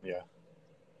 Yeah.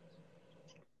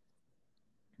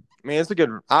 I mean, it's a good.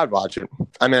 I'd watch it.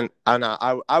 I mean,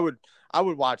 I would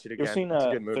watch it again. You've seen it's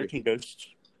a good movie. 13 Ghosts?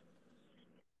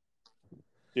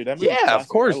 Dude, that movie. Yeah, of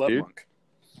course, dude. Monk.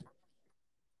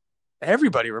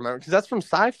 Everybody remembers because that's from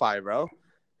Sci-Fi, bro.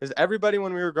 Because everybody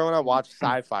when we were growing up watched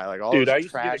Sci-Fi, like all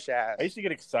those trash ass. I used to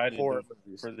get excited for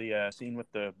the scene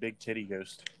with the big titty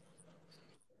ghost.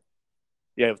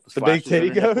 Yeah, with the big titty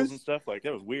ghost and stuff. Like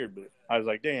that was weird, but I was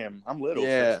like, "Damn, I'm little.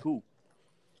 Yeah, so it's cool."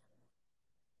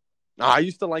 No, I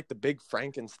used to like the big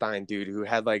Frankenstein dude who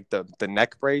had like the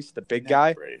neck brace, the big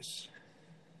guy. Brace.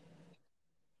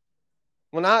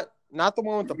 Well, not the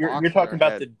one with the box. You're talking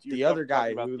about the other guy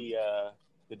about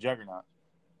the Juggernaut.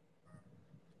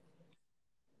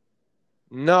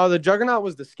 No, the Juggernaut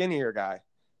was the skinnier guy.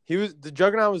 The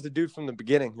Juggernaut was the dude from the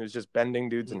beginning who was just bending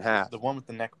dudes in half. The one with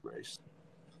the neck brace.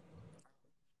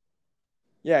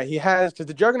 Yeah, he has because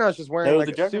the Juggernaut's just wearing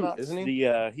like a suit, isn't he?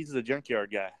 He's the junkyard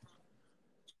guy.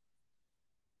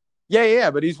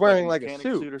 Yeah, but he's wearing like a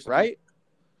suit, right?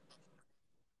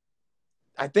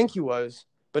 I think he was.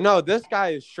 But no, this guy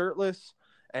is shirtless,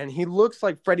 and he looks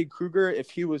like Freddy Krueger if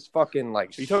he was fucking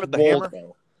like. Are you talking about the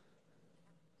Hammer?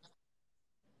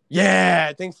 Yeah,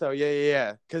 I think so.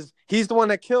 Yeah. Because he's the one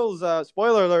that kills.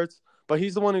 Spoiler alerts, but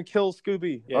he's the one who kills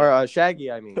Scooby or Shaggy.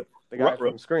 I mean, the guy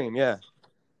from Scream. Yeah.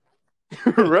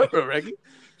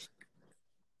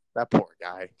 That poor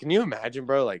guy. Can you imagine,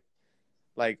 bro? Like,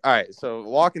 all right. So,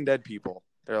 Walking Dead people,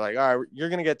 they're like, all right, you're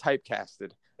gonna get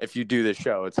typecasted if you do this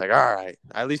show. It's like, all right,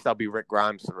 at least I'll be Rick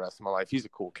Grimes for the rest of my life. He's a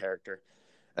cool character.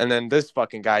 And then this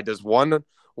fucking guy does one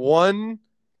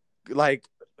like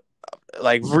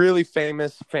really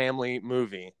famous family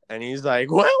movie, and he's like,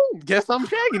 well, guess I'm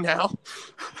Shaggy now.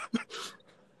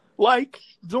 Like,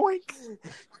 zoink.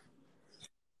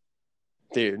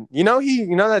 Dude, you know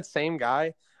that same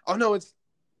guy? Oh no, it's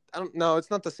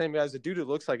not the same guy as the dude who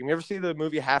looks like him. You ever see the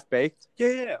movie Half Baked?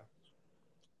 Yeah.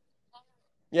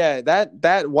 Yeah,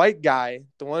 that white guy,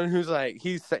 the one who's like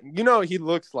he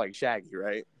looks like Shaggy,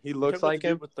 right? He looks like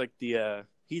him with like the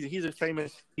he's a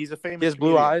famous He has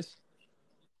blue eyes.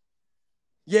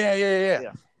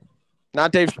 Yeah.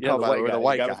 Not Dave Chappelle, by the way,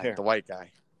 the white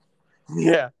guy.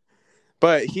 Yeah.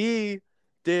 But he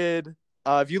did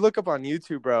if you look up on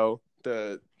YouTube, bro,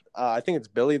 I think it's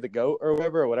Billy the Goat or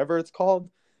whatever it's called.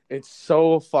 It's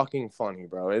so fucking funny,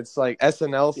 bro. It's like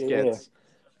SNL skits.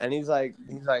 Yeah. And he's like,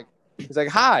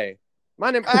 hi,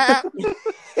 my name.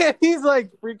 And he's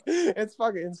like, it's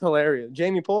hilarious.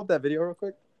 Jamie, pull up that video real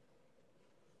quick.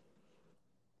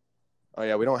 Oh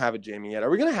yeah, we don't have it, Jamie, yet. Are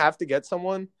we gonna have to get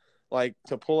someone like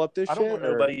to pull up this shit? I don't want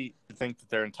nobody think that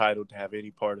they're entitled to have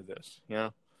any part of this. You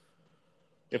know,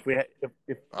 if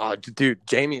Oh, dude,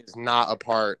 Jamie is not a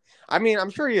part. I mean, I'm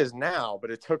sure he is now,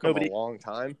 but it took him a long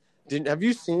time. Have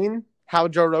you seen how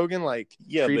Joe Rogan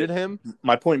treated him?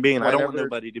 My point being, I don't want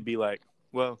nobody to be like,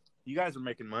 well, you guys are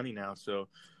making money now, so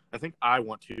I think I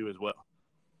want to as well.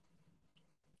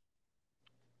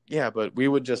 Yeah, but we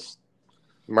would just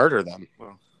murder them.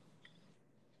 Well,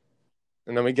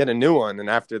 and then we get a new one, and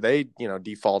after they,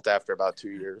 default after about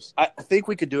 2 years. I think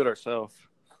we could do it ourselves.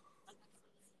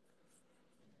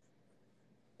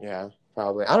 Yeah,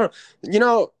 probably. I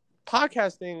don't.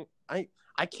 Podcasting.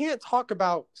 I can't talk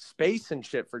about space and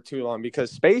shit for too long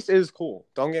because space is cool.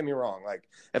 Don't get me wrong. Like,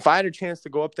 if I had a chance to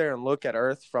go up there and look at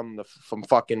Earth from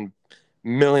fucking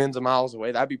millions of miles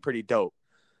away, that'd be pretty dope.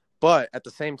 But at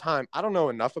the same time, I don't know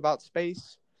enough about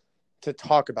space to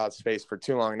talk about space for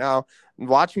too long. Now,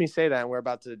 watch me say that, and we're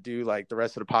about to do the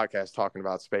rest of the podcast talking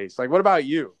about space. What about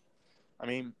you? I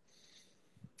mean,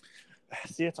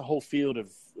 see, it's a whole field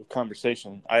of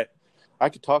conversation. I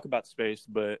could talk about space,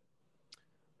 but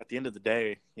at the end of the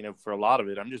day, for a lot of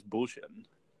it, I'm just bullshitting.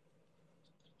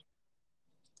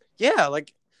 Yeah,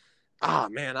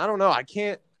 man, I don't know. I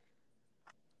can't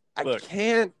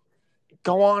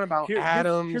go on about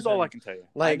atoms. Here's all I can tell you.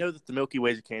 I know that the Milky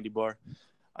Way is a candy bar.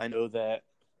 I know that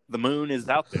the moon is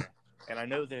out there. And I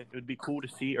know that it would be cool to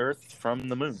see Earth from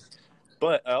the moon.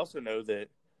 But I also know that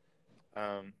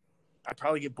I'd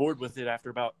probably get bored with it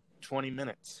after about 20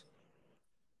 minutes.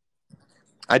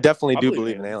 I definitely do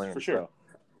believe in aliens. For sure. Bro.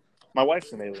 My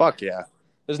wife's an alien. Fuck yeah.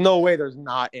 There's no way there's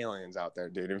not aliens out there,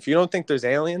 dude. If you don't think there's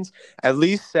aliens, at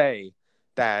least say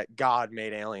that God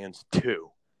made aliens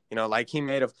too. He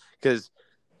made because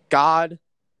God,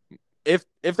 if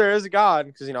there is a God,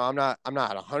 because I'm not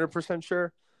 100%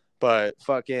 sure, but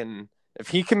fucking if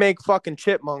he can make fucking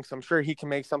chipmunks, I'm sure he can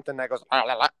make something that goes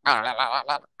while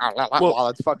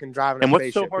it's fucking driving a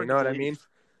spaceship. You know what I mean?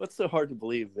 What's so hard to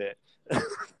believe that?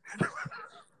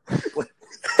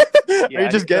 Are you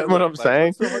just getting what I'm saying?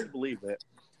 It's so hard to believe that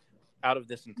out of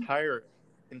this entire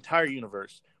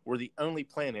universe, we're the only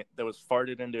planet that was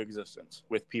farted into existence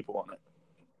with people on it.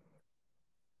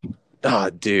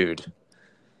 Oh, dude.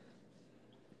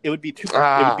 It would be too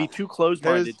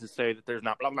close-minded to say that there's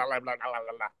not blah, blah, blah, blah, blah,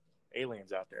 blah, blah,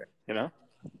 aliens out there,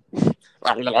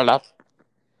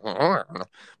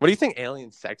 What do you think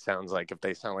alien sex sounds like if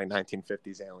they sound like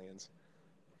 1950s aliens?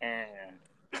 They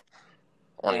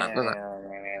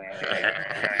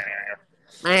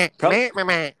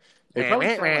probably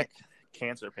sound like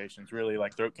cancer patients, really,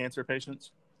 like throat cancer patients.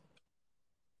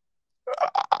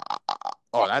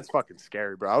 Oh, that's fucking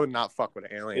scary, bro. I would not fuck with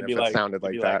an alien if it sounded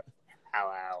like that.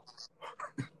 Hello.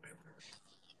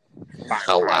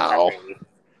 Hello.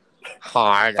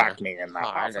 Harder. Fuck me in my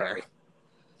harder.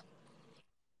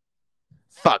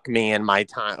 Fuck me in my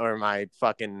time or my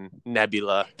fucking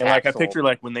nebula. And I picture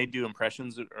when they do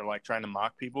impressions or trying to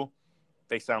mock people,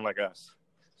 they sound like us.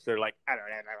 So they're like,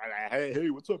 hey,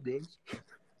 what's up, guys?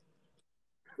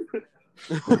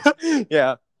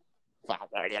 Yeah.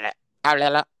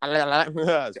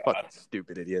 It's fucking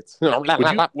stupid idiots. Okay, let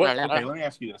me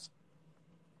ask you this.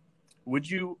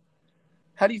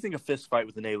 How do you think a fist fight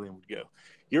with an alien would go?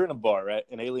 You're in a bar, right?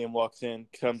 An alien walks in,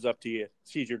 comes up to you,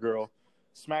 sees your girl,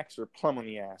 smacks her plumb on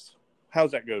the ass. How's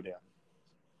that go down?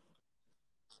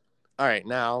 All right,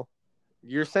 now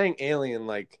you're saying alien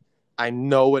I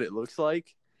know what it looks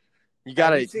like. You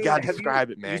gotta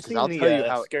describe it, man. Because I'll tell you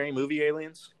how scary movie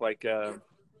aliens I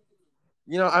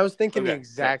was thinking the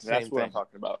exact same thing. That's what I'm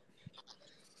talking about.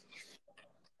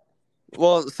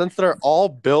 Well, since they're all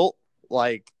built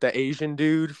like the Asian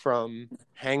dude from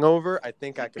Hangover, I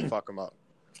think I can fuck them up.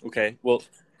 Okay, well,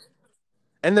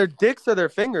 and their dicks are their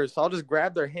fingers, so I'll just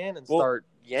grab their hand and start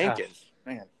yanking.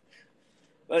 Man,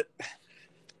 but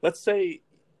let's say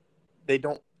they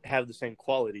don't have the same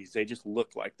qualities; they just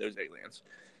look like those aliens.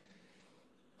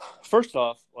 First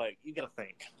off, you gotta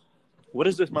think, what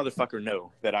does this motherfucker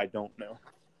know that I don't know?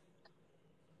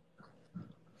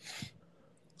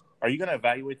 Are you gonna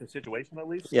evaluate the situation at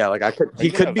least? Yeah,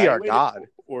 he could be our god,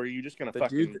 or are you just gonna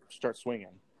fucking start swinging?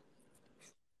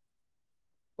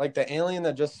 The alien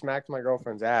that just smacked my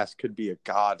girlfriend's ass could be a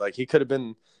god. He could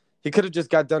have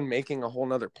just got done making a whole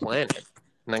nother planet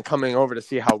and then coming over to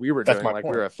see how we were doing, we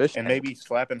were a fish. And maybe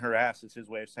slapping her ass is his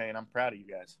way of saying, "I'm proud of you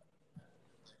guys."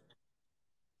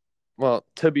 Well,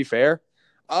 to be fair,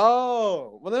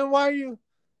 well then why are you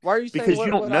saying because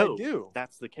you don't know I do?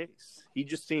 That's the case. He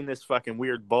just seen this fucking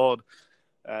weird, bald,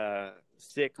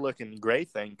 sick-looking gray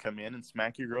thing come in and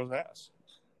smack your girl's ass.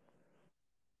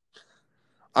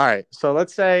 All right, so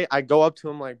let's say I go up to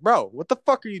him bro, what the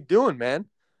fuck are you doing, man?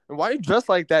 And why you dressed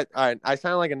like that? All right, I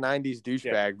sound like a 90s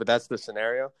douchebag, but that's the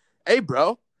scenario. Hey,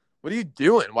 bro, what are you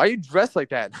doing? Why you dressed like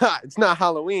that? It's not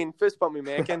Halloween. Fist bump me,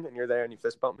 mankin. And you're there and you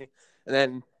fist bump me.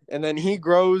 And then he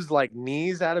grows like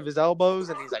knees out of his elbows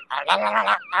and he's like,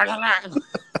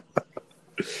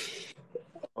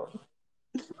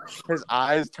 his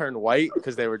eyes turn white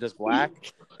because they were just black.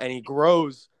 And he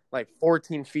grows like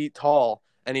 14 feet tall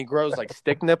and he grows like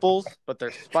stick nipples, but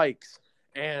they're spikes.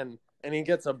 And he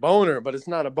gets a boner, but it's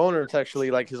not a boner. It's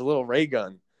actually like his little ray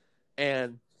gun.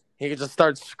 And he just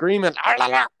starts screaming.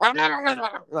 Like,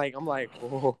 I'm like,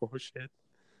 oh, shit.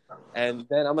 And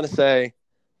then I'm going to say,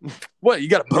 what, you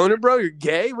got a boner, bro? You're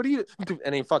gay? What are you?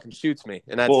 And he fucking shoots me.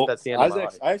 And that's the end of my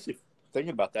life. I actually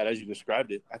thinking about that as you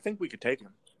described it. I think we could take him.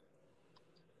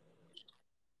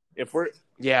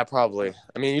 Yeah, probably.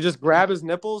 I mean, you just grab his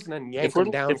nipples and then yank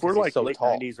him down. If we're like so late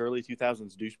tall. 90s, early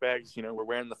 2000s douchebags, we're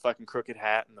wearing the fucking crooked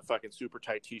hat and the fucking super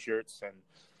tight t-shirts. And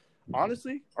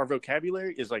honestly, our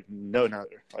vocabulary is like no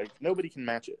other. Like, nobody can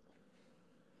match it.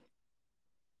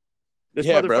 This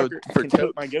motherfucker can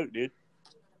tote my goat, dude.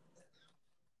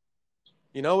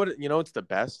 You know what? You know what's the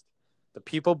best? The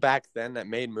people back then that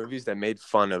made movies that made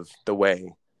fun of the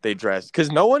way they dressed. Because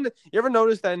you ever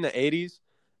notice that in the 80s,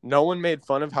 no one made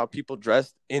fun of how people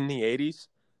dressed in the 80s?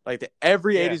 Like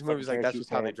every 80s movie was like, that's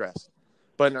just how they dressed.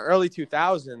 But in the early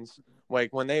 2000s,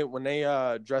 like when they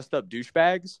dressed up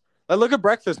douchebags, like look at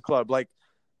Breakfast Club. Like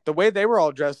the way they were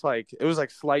all dressed, like it was like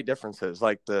slight differences.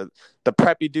 Like the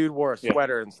preppy dude wore a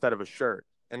sweater instead of a shirt.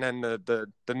 And then the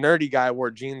nerdy guy wore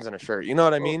jeans and a shirt. You know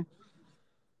what I mean?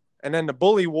 And then the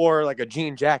bully wore like a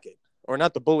jean jacket, or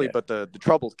not the bully, but the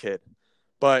troubled kid.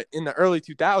 But in the early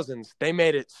 2000s, they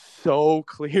made it so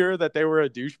clear that they were a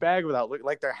douchebag without looking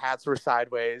like their hats were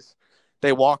sideways.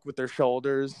 They walk with their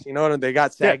shoulders, they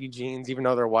got saggy jeans, even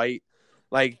though they're white.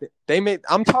 Like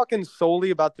I'm talking solely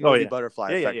about the movie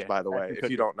Butterfly Effect, by the way,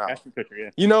 if you don't know.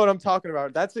 You know what I'm talking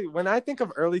about. When I think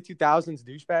of early 2000s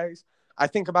douchebags, I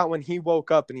think about when he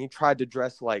woke up and he tried to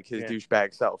dress like his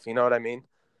douchebag self. You know what I mean?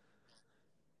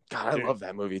 God, I love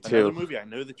that movie, too. Another movie I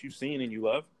know that you've seen and you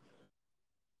love?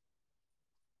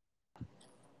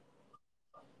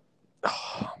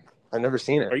 Oh, I've never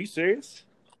seen it. Are you serious?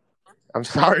 I'm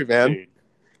sorry, man. Dude.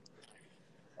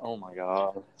 Oh, my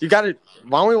God. You got it.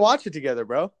 Why don't we watch it together,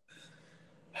 bro?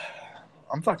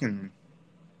 I'm done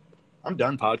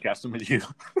podcasting with you.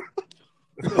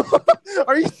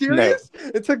 Are you serious?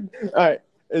 No. All right.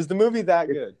 Is the movie that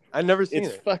good? I've never seen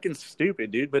it. It's fucking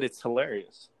stupid, dude, but it's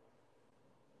hilarious.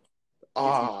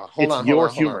 Hold on.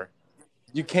 Humor.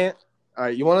 You can't. All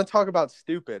right, you want to talk about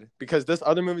stupid because this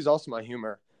other movie is also my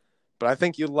humor, but I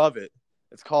think you love it.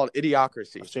 It's called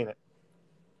Idiocracy. I've seen it.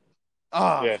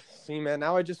 See, man,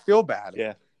 now I just feel bad.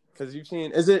 Yeah, because you've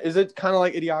seen. Is it kind of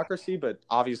like Idiocracy, but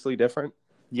obviously different?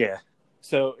 Yeah.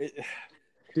 So,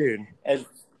 dude,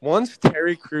 once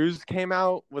Terry Crews came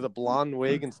out with a blonde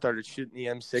wig and started shooting the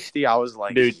M60, I was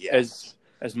like, dude, yes.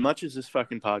 As much as this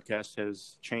fucking podcast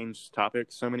has changed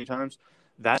topics so many times,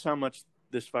 that's how much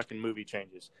this fucking movie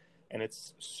changes. And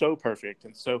it's so perfect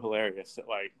and so hilarious that,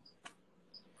 like,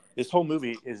 this whole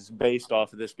movie is based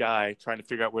off of this guy trying to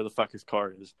figure out where the fuck his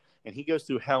car is. And he goes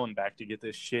through hell and back to get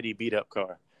this shitty beat-up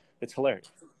car. It's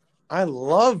hilarious. I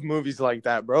love movies like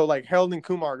that, bro. Like Harold and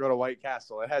Kumar Go to White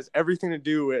Castle. It has everything to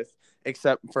do with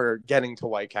except for getting to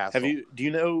White Castle. Do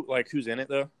you know, like, who's in it,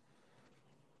 though?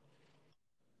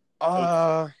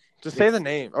 Just say the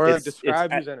name or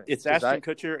describe who's in it. It's Ashton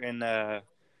Kutcher and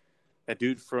that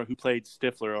dude who played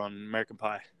Stifler on American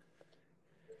Pie.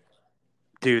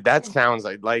 Dude, that sounds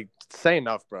like say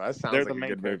enough, bro. That sounds like a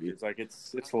good movie. Like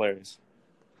it's hilarious.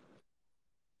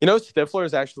 You know, Stifler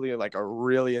is actually like a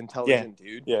really intelligent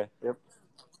dude. Yeah. Yep.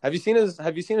 Have you seen his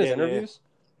interviews? Yeah.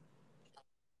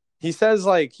 He says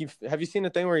have you seen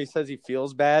the thing where he says he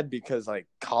feels bad because like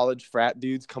college frat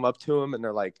dudes come up to him and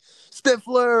they're like,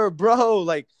 Stifler, bro,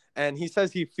 like, and he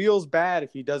says he feels bad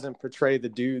if he doesn't portray the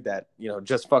dude that,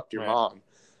 just fucked your mom.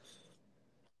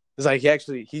 It's like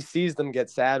he sees them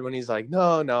get sad when he's like,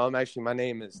 no, my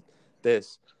name is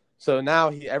this. So now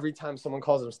every time someone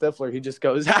calls him Stifler, he just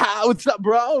goes, what's up,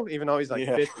 bro? Even though he's like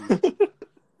 50.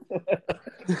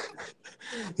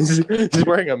 He's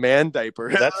wearing a man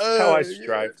diaper. That's how I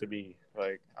strive to be.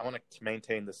 Like, I want to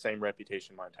maintain the same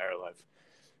reputation my entire life.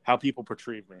 How people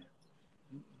portray me.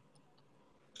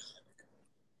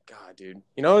 God, dude.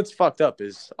 You know what's fucked up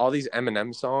is all these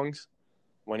Eminem songs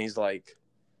when he's like,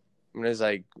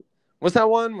 what's that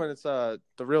one when it's the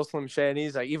real Slim Shady?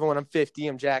 He's like, even when I'm 50,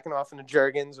 I'm jacking off in the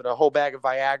Jergens with a whole bag of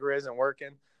Viagra isn't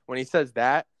working. When he says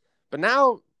that, but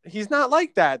now he's not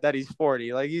like that he's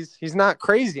 40. Like he's not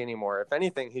crazy anymore. If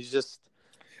anything, he's just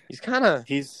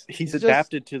He's he's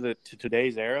adapted to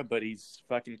today's era, but he's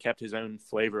fucking kept his own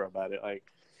flavor about it. Like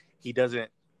he doesn't.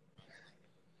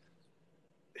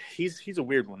 He's a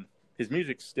weird one. His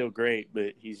music's still great,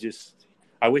 but he's just.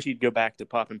 I wish he'd go back to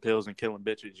popping pills and killing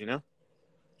bitches. You know.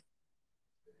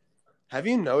 Have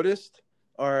you noticed,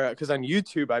 or because on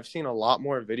YouTube I've seen a lot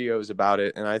more videos about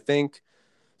it, and I think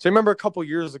so. I remember a couple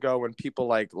years ago when people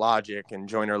like Logic and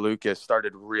Joyner Lucas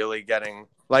started really getting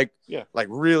like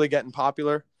really getting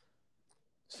popular.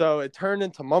 So it turned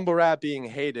into mumble rap being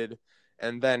hated,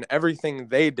 and then everything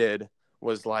they did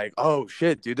was like, oh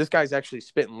shit, dude, this guy's actually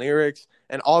spitting lyrics,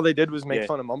 and all they did was make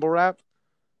fun of mumble rap.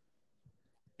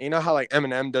 You know how like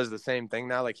Eminem does the same thing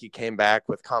now? Like he came back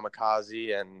with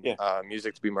Kamikaze and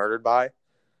Music to Be Murdered By.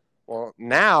 Well,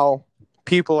 now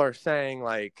people are saying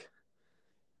like,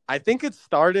 I think it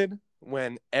started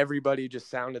when everybody just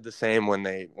sounded the same when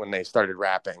they started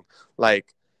rapping.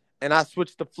 Like, and I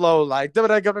switched the flow like,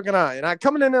 and I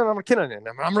coming in and I'm killing it.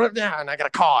 I'm running down and I got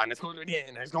a car and it's going in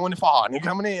and it's going to fall and you're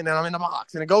coming in and I'm in the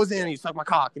box and it goes in and you suck my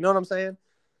cock. You know what I'm saying?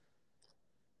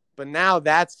 But now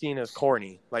that's seen as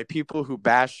corny. Like people who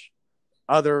bash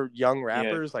other young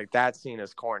rappers, like that's seen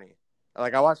as corny.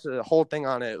 Like I watched the whole thing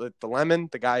on it with the Lemon,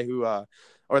 the guy who,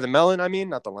 or the Melon, I mean,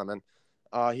 not the Lemon.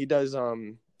 He does,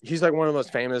 he's like one of the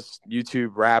most famous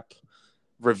YouTube rap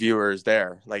reviewers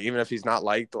there. Like even if he's not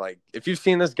liked, like if you've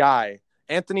seen this guy,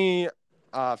 Anthony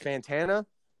Fantana,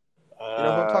 you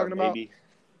know who I'm talking about? Maybe.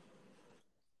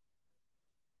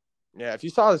 Yeah, if you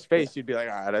saw his face, you'd be like,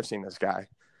 all right, I've seen this guy.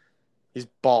 He's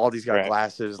bald. He's got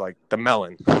glasses, like the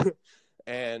Melon.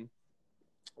 And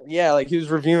yeah, like he was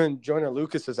reviewing Joyner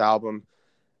Lucas's album,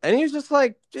 and he was just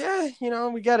like, yeah, you know,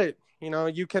 we get it. You know,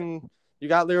 you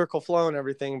got lyrical flow and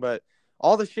everything, but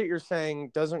all the shit you're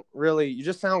saying doesn't really, you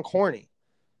just sound corny,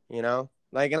 you know?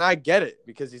 Like, and I get it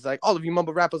because he's like, all of you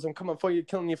mumble rappers, I'm coming for you,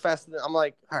 killing you faster. I'm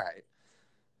like, all right,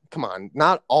 come on.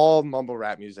 Not all mumble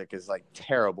rap music is like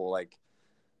terrible. Like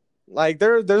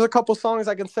there's a couple songs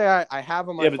I can say I have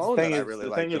on my phone that I really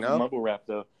like. You know, mumble rap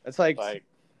though, it's like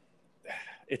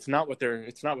it's not what they're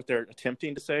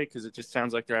attempting to say because it just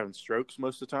sounds like they're having strokes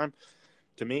most of the time,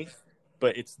 to me.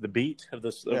 But it's the beat of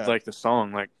this, like the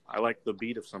song. Like I like the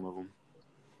beat of some of them.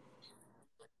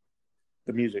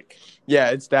 The music,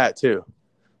 yeah, it's that too.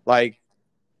 Like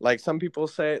some people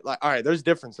say, like, all right, there's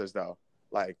differences though.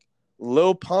 Like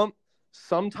Lil Pump,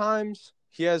 sometimes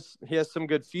he has some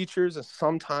good features, and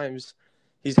sometimes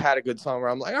he's had a good song where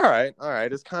I'm like, all right.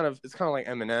 It's kind of like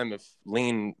Eminem if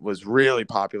Lean was really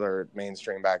popular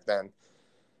mainstream back then,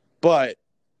 but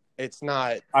it's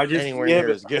not anywhere near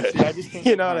as good. I just can't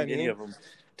you know what I mean? Any of them.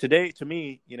 Today, to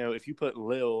me, you know, if you put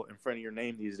Lil in front of your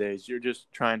name these days, you're just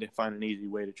trying to find an easy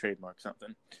way to trademark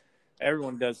something.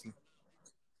 Everyone does.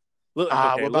 What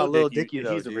about Lil Dicky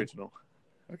though? He's original.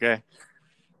 Okay.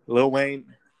 Lil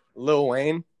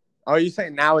Wayne. Oh, you say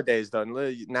nowadays though?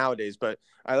 Nowadays, but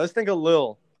all right, let's think of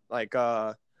Lil, like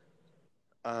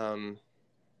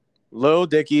Lil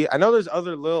Dicky. I know there's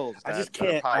other Lils. I just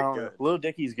can't. Lil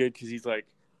Dicky's good because he's like,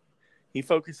 he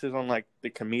focuses on like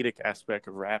the comedic aspect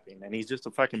of rapping, and he's just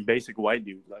a fucking basic white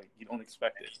dude. Like you don't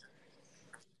expect it.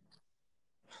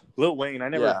 Lil Wayne,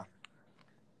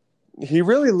 He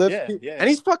really lives, and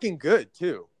he's fucking good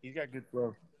too. He's got good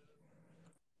flow.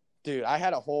 Dude, I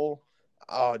had a whole.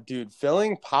 Oh, dude,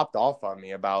 Filling popped off on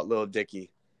me about Lil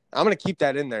Dicky. I'm going to keep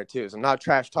that in there, too. So I'm not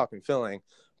trash talking Filling.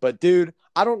 But, dude,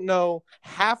 I don't know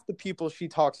half the people she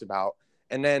talks about.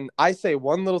 And then I say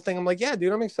one little thing. I'm like, yeah,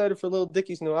 dude, I'm excited for Lil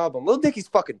Dicky's new album. Lil Dicky's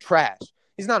fucking trash.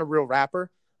 He's not a real rapper.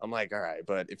 I'm like, all right.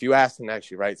 But if you asked him to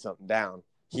actually write something down,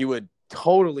 he would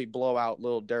totally blow out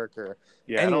Lil Durk or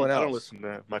anyone else. I don't listen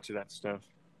to much of that stuff.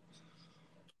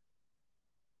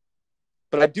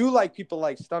 But I do like people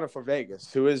like Stunna 4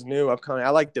 Vegas, who is new, upcoming.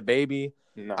 I like DaBaby.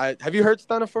 No. Have you heard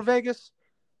Stunna 4 Vegas?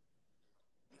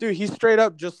 Dude, he's straight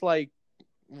up just like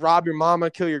rob your mama,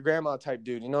 kill your grandma type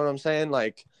dude. You know what I'm saying?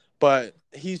 Like, but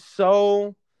he's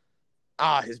so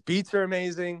his beats are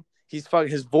amazing. His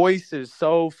voice is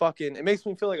so fucking. It makes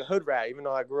me feel like a hood rat, even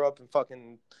though I grew up in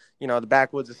fucking, the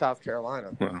backwoods of South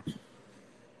Carolina. Wow.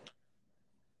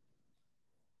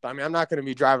 But I mean, I'm not going to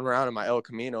be driving around in my El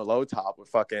Camino low top with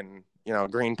fucking,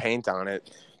 green paint on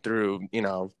it through,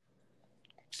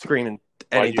 screaming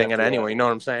anything at anyone. You know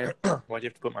what I'm saying? Why'd you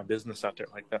have to put my business out there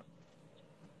like that?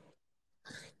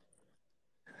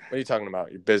 What are you talking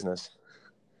about? Your business?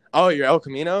 Oh, your El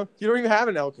Camino? You don't even have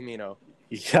an El Camino.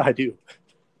 Yeah, I do.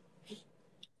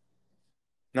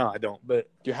 No, I don't. But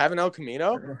do you have an El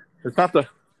Camino? It's not the.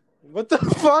 What the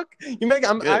fuck?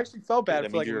 I actually felt bad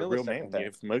for like a real man. You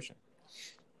have motion.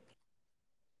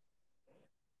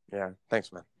 Yeah,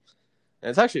 thanks, man.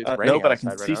 And it's raining No, but I can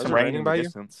outside right see now. Is some it rain raining in the by you?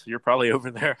 distance. You're probably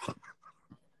over there.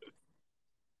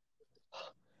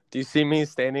 Do you see me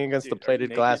standing against the Dude, are you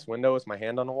plated glass naked? window with my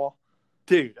hand on the wall?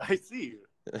 Dude, I see you.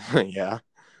 Yeah.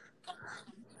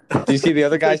 Do you see the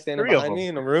other guy Like standing 3 of behind them. me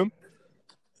in the room?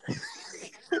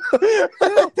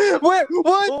 Wait,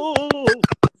 what? Oh.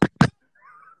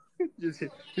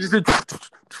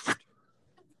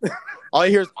 All I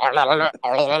hear is.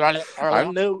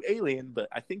 I'm no alien, but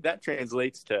I think that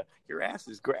translates to your ass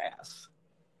is grass.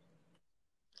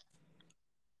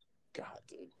 God,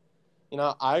 dude. You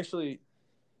know,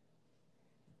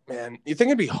 man, you think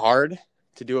it'd be hard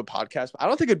to do a podcast? I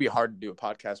don't think it'd be hard to do a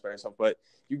podcast by yourself, but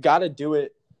you got to do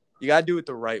it. You got to do it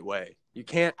the right way. You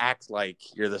can't act like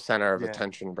you're the center of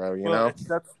attention, bro. You know?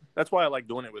 That's why I like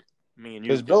doing it with me and you.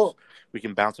 Because Bill, we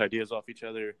can bounce ideas off each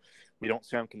other. We don't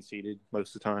sound conceited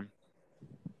most of the time.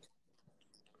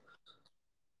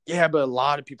 yeah, but a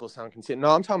lot of people sound conceited. No,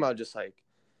 I'm talking about just like,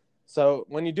 so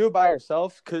when you do it by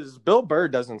yourself, because Bill Burr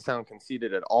doesn't sound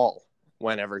conceited at all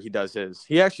whenever he does his.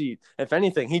 He actually, if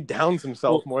anything, he downs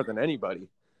himself more than anybody.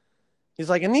 He's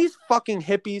like, and these fucking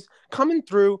hippies coming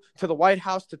through to the White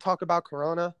House to talk about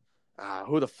Corona.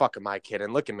 Who the fuck am I kidding?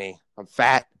 Look at me. I'm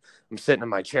fat. I'm sitting in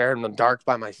my chair in the dark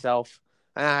by myself.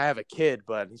 I have a kid,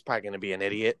 but he's probably going to be an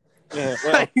idiot. Yeah,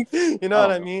 well, you know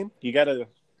what I mean?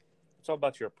 It's all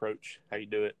about your approach, how you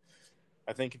do it.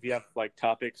 I think if you have like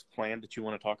topics planned that you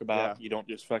want to talk about, you don't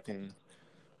just fucking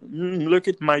look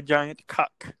at my giant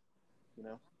cock, you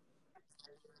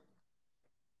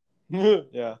know?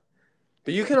 Yeah.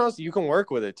 But you can work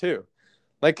with it too.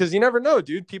 Like, because you never know,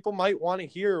 dude. People might want to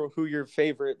hear who your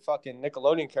favorite fucking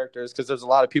Nickelodeon character is, because there's a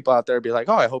lot of people out there be like,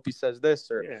 oh, I hope he says this.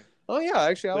 Or, oh, yeah,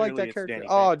 actually, I like that character.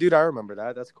 Oh, dude, I remember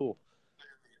that. That's cool.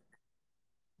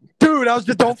 Dude,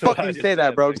 don't fucking say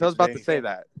that, bro, because I was about to say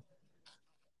that.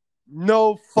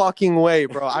 No fucking way,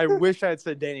 bro. I wish I had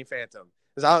said Danny Phantom.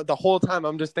 Because the whole time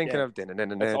I'm just thinking of...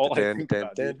 That's all I think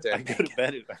about, dude. I go to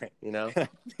bed at night. You know? I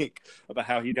think about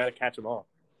how you got to catch them all.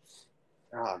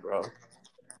 Ah, bro.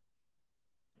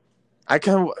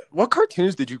 What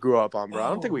cartoons did you grow up on, bro? I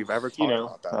don't think we've ever talked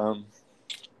about that.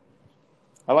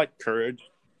 I like Courage.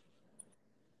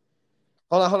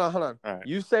 Hold on. All right.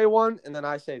 You say one, and then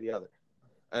I say the other.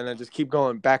 And then just keep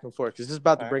going back and forth, because this is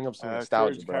about to bring up some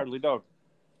nostalgia, Courage, bro. Cowardly Dog.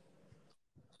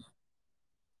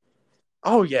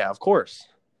 Oh, yeah, of course.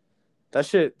 That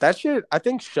shit, I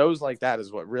think shows like that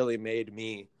is what really made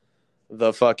me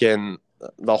the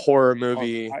horror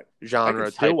movie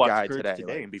genre type guy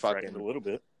today. And be frightened a little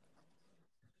bit.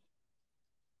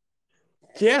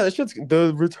 Yeah, that shit's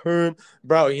The Return.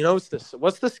 Bro, you know what's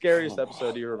the scariest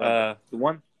episode you remember? The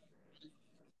one.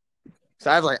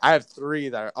 So I have 3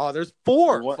 that are. There's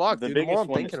 4. Fuck, the dude. The more I'm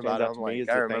thinking about it, I'm like,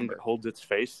 I remember. Thing that holds its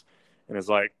face and is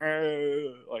like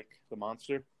the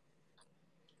monster.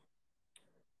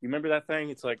 You remember that thing?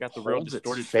 It's like got the real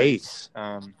distorted face.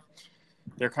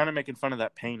 They're kind of making fun of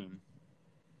that painting.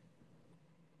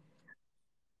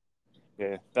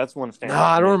 Yeah, that's one. No,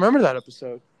 I don't remember that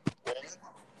episode.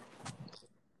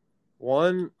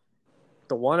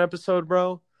 The one episode,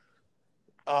 bro.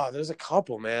 Oh, there's a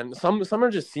couple, man. Some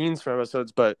are just scenes from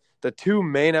episodes, but the 2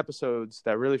 main episodes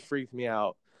that really freaked me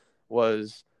out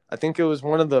was, I think it was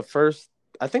one of the first.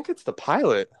 I think it's the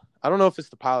pilot. I don't know if it's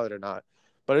the pilot or not,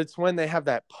 but it's when they have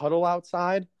that puddle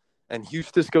outside and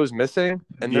Eustace goes missing,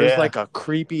 and there's like a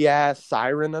creepy ass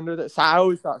siren under there. So I've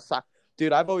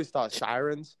always thought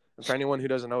sirens. And for anyone who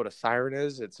doesn't know what a siren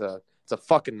is, it's a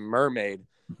fucking mermaid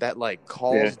that like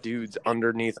calls dudes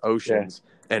underneath oceans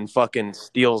and fucking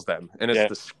steals them, and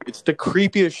it's the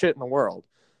creepiest shit in the world.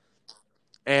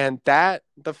 And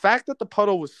the fact that the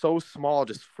puddle was so small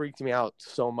just freaked me out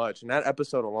so much, and that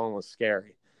episode alone was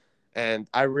scary. And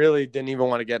I really didn't even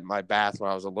want to get in my bath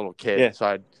when I was a little kid,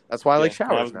 so that's why I like showers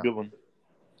that was now. a good one.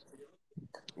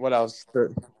 What else?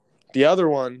 The other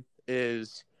one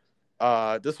is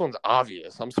this one's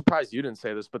obvious. I'm surprised you didn't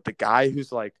say this, but the guy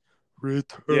who's like,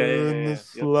 return the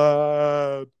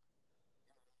slab.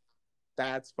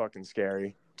 That's fucking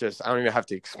scary. I don't even have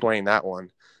to explain that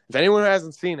one. If anyone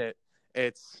hasn't seen it,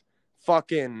 it's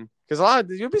fucking... Because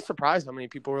you'd be surprised how many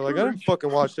people were like, I didn't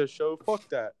fucking watch that show. Fuck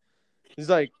that. He's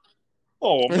like,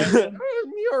 oh, man.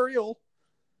 Muriel.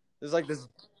 There's like this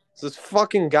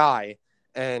fucking guy.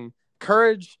 And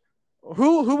Courage...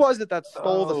 Who was it that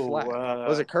stole the slab?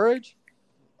 Was it Courage?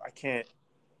 I can't...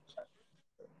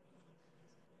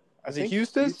 Was it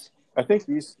Eustace? I think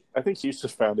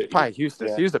Eustace found it. Probably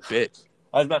Eustace. Yeah. He was a bitch.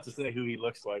 I was about to say who he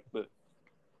looks like, but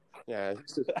yeah.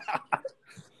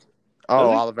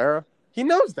 Oliveira. He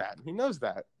knows that.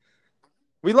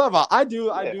 We love. I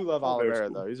do love Oliveira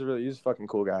though. He's a fucking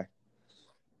cool guy.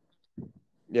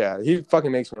 Yeah, he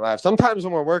fucking makes me laugh. Sometimes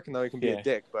when we're working though, he can be Yeah. a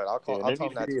dick, but I'll tell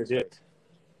him that to his face.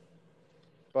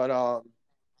 But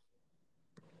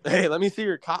hey, let me see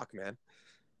your cock, man.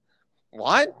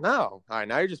 What? No. All right,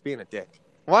 now you're just being a dick.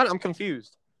 What? I'm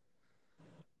confused.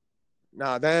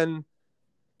 Nah, then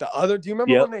the other. Do you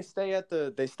remember when they stay at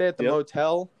the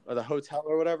motel or the hotel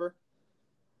or whatever?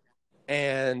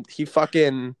 And he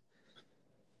fucking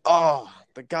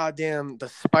the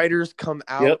spiders come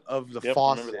out of the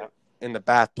faucet in the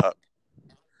bathtub.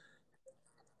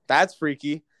 That's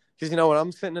freaky. Because when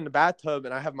I'm sitting in the bathtub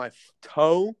and I have my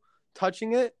toe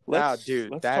touching it, that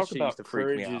shit used to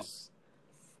freak me out.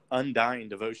 Undying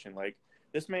devotion. Like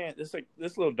this man, this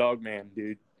little dog man,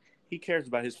 dude. He cares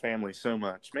about his family so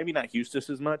much. Maybe not Eustace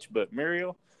as much, but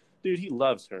Muriel, dude, he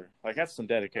loves her. Like that's some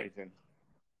dedication.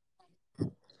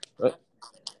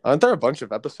 Aren't there a bunch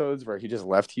of episodes where he just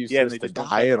left Eustace to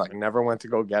die and like never went to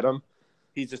go get him?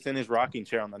 He's just in his rocking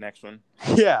chair on the next one.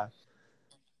 Yeah.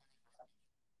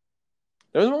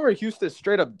 There was one where Eustace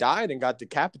straight up died and got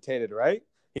decapitated, right?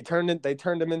 They turned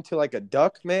him into like a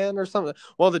duck man or something.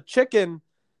 Well, the chicken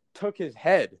took his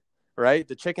head, right?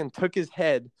 The chicken took his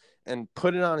head and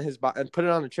put it on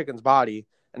the chicken's body,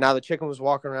 and now the chicken was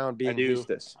walking around being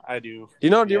Eustace. I do. Do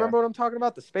you remember what I'm talking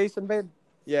about? The Space Invade?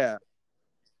 Yeah.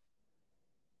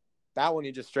 That one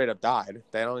he just straight up died.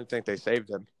 They don't even think they saved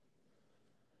him.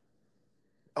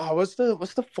 Oh, what's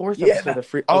the fourth episode of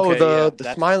Free?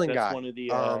 The smiling guy. One of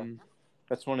the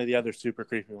that's one of the other super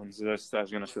creepy ones that I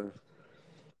was gonna say.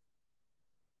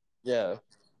 Yeah.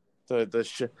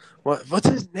 What's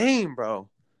his name, bro?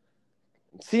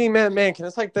 See, man, can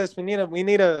it's like this? We need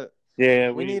a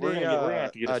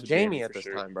Jamie at this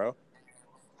time, bro.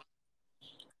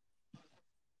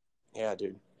 Yeah,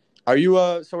 dude. Are you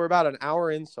so we're about an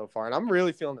hour in so far, and I'm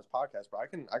really feeling this podcast, bro. I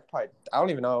don't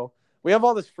even know. We have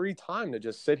all this free time to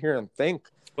just sit here and think.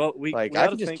 Well, I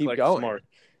can just keep going. Smart.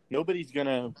 Nobody's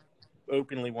gonna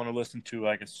openly want to listen to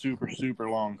like a super, super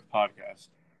long podcast.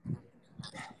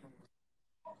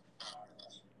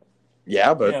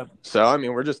 Yeah, but so I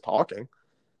mean we're just talking.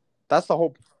 That's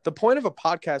the point of a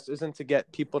podcast isn't to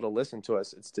get people to listen to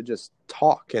us, it's to just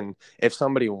talk. And if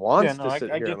somebody wants to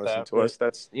sit here and listen to us,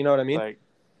 that's you know what I mean? Like,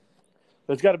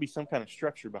 there's gotta be some kind of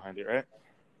structure behind it, right?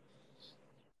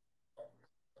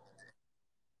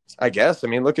 I guess. I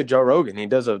mean, look at Joe Rogan. He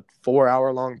does a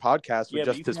 4-hour long podcast with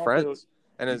just his friends.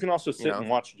 And you can also sit and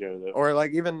watch Joe, though. Or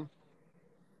like even...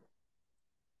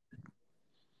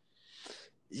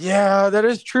 Yeah, that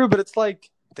is true. But it's like...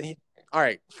 All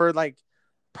right, for like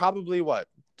probably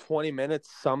 20 minutes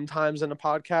sometimes in a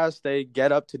podcast, they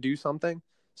get up to do something.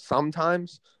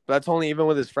 Sometimes. But that's only even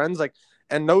with his friends. Like,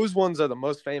 and those ones are the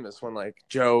most famous when like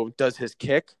Joe does his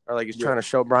kick. Or like he's trying to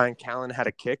show Brian Callen how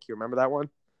to kick. You remember that one?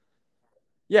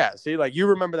 Yeah, see, like you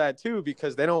remember that too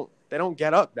because they don't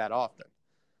get up that often.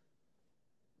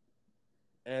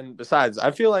 And besides,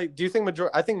 I feel like, do you think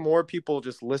I think more people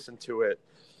just listen to it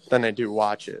than they do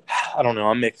watch it? I don't know.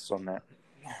 I'm mixed on that.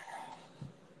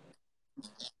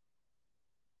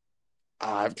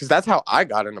 Because that's how I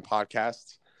got into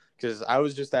podcasts. Because I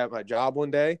was just at my job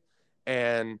one day,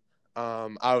 and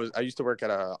I used to work at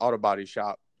an auto body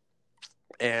shop,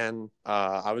 and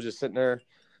I was just sitting there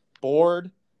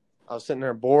bored. And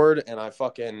I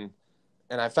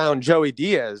found Joey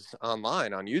Diaz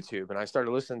online on YouTube, and I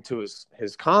started listening to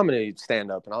his comedy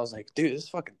stand-up, and I was like, dude, this is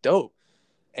fucking dope.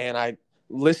 And I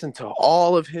listened to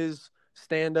all of his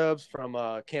stand-ups from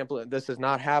This Is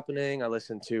Not Happening. I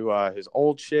listened to his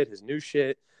old shit, his new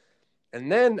shit.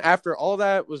 And then after all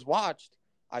that was watched,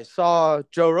 I saw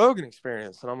Joe Rogan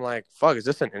Experience, and I'm like, fuck, is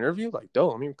this an interview? Like,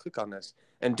 dope, let me click on this.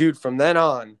 And dude, from then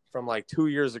on, from like 2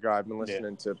 years ago, I've been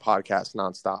listening to podcasts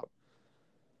nonstop.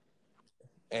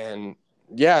 And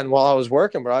yeah, and while I was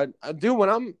working, bro, I do when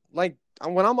I'm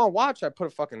on watch, I put a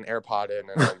fucking AirPod in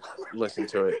and I listen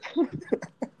to it.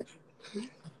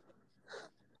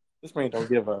 This man don't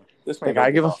give a. This man,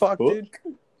 I give a fuck, dude.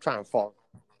 I'm trying to fall.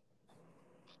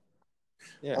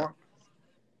 Yeah.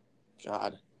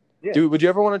 God, dude, would you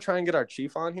ever want to try and get our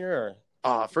chief on here?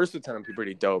 Or First Lieutenant would be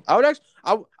pretty dope. I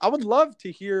would love to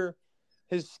hear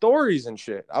his stories and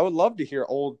shit. I would love to hear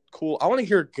old cool. I want to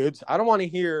hear good. I don't want to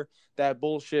hear that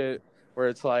bullshit where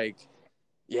it's like,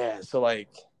 yeah, so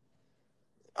like,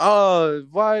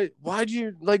 why'd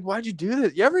you do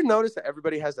this? You ever notice that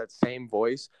everybody has that same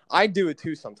voice? I do it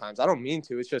too sometimes. I don't mean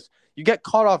to. It's just you get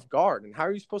caught off guard. And how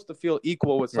are you supposed to feel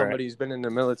equal with somebody who's been in the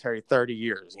military 30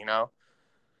 years, you know?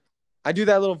 I do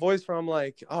that little voice where I'm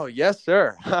like, oh, yes,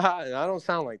 sir. And I don't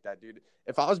sound like that, dude.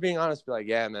 If I was being honest, I'd be like,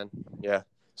 yeah, man. Yeah.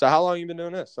 So how long you been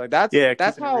doing this? Like that's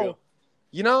how,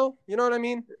 you know what I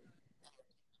mean?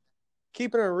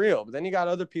 Keeping it real. But then you got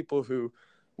other people who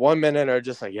 1 minute are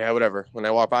just like, yeah, whatever. When I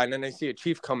walk by, and then they see a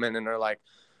chief come in, and they're like,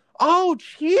 "Oh,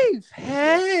 chief,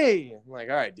 hey!" I'm like,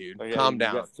 all right, dude, Oh, yeah, calm you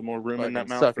down. got some more room in Fucking that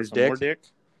mouth suck for his some more dick.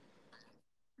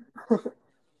 dick?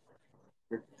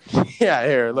 Yeah,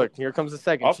 here, look, here comes the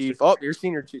second Officer. chief. Oh, your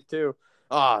senior chief too.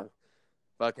 Ah,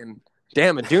 fucking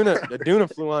damn,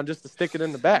 Aduna flew on just to stick it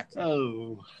in the back.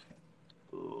 Oh,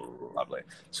 lovely.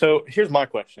 So here's my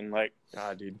question: like,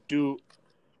 God, dude, do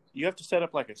you have to set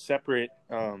up like a separate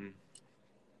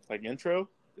like intro?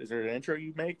 Is there an intro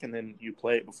you make and then you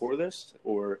play it before this,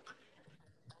 or?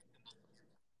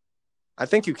 I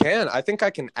think you can. I think I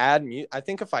can add mute. I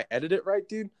think if I edit it right,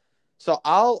 dude. So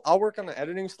I'll work on the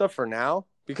editing stuff for now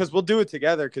because we'll do it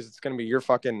together because it's gonna be your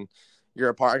part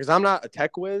because I'm not a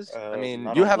tech whiz. I mean,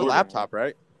 not you on have a board, laptop,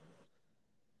 right?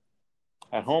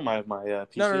 At home, I have my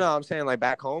PC. No. I'm saying like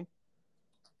back home.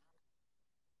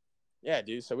 Yeah,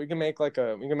 dude. So we can make like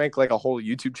a whole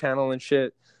YouTube channel and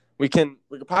shit. We could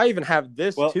probably even have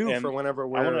this too for whenever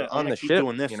we're on the keep ship.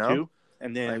 doing this too,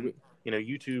 and then like,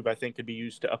 YouTube I think could be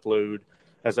used to upload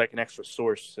as like an extra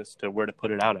source as to where to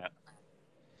put it out at.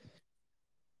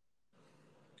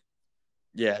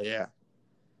 Yeah.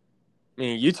 I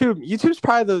mean, YouTube's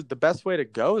probably the best way to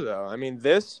go, though. I mean,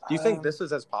 do you think this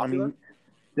is as popular?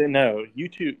 No,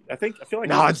 YouTube. I feel like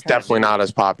no, it's definitely not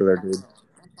as popular, dude.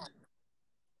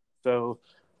 So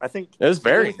I think it's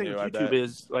very the only thing new. with YouTube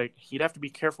is like you'd have to be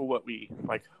careful what we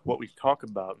talk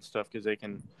about and stuff because they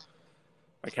can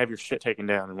like have your shit taken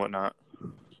down and whatnot.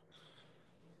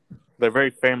 They're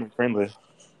very family friendly.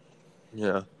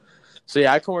 Yeah. So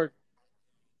yeah, I can work.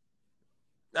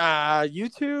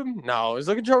 YouTube? No,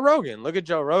 look at Joe Rogan. Look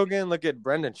at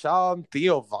Brendan Schaub,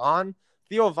 Theo Vaughn.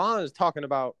 Theo Vaughn is talking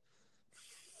about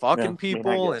fucking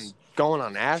people and going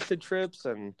on acid trips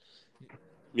and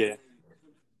yeah.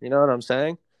 You know what I'm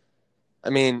saying? I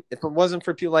mean, if it wasn't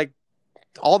for people like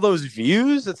all those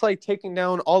views, it's like taking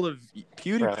down all of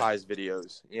PewDiePie's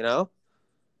videos, you know?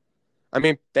 I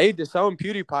mean, they disown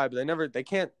PewDiePie,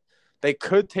 but they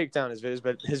could take down his videos,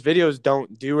 but his videos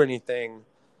don't do anything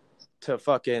to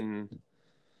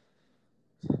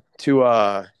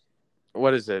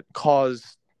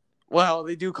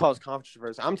they do cause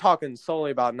controversy. I'm talking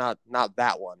solely about not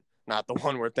that one, not the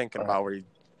one we're thinking about where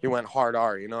he went hard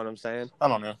R, you know what I'm saying? I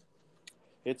don't know.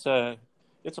 It's a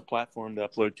platform to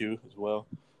upload to as well.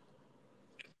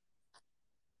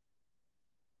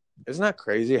 Isn't that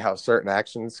crazy how certain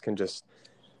actions can just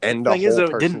end a whole person's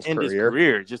career? Didn't end his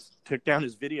career, just took down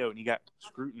his video and he got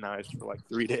scrutinized for like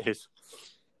 3 days.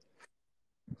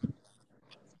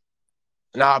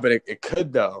 Nah, but it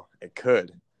could though. It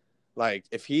could. Like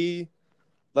if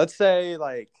let's say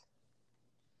like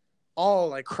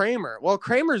Kramer. Well,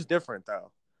 Kramer's different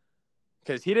though.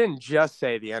 Because he didn't just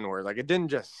say the N-word. Like, it didn't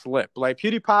just slip. Like,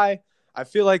 PewDiePie, I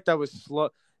feel like that was slow.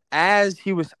 As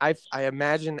he was, I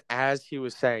imagine as he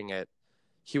was saying it,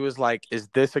 he was like, is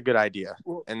this a good idea?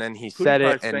 Well, and then he said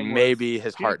it, and maybe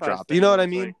his heart dropped. You know what I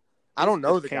mean? Like, I don't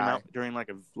know the guy. Came out during, like,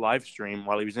 a live stream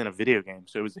while he was in a video game,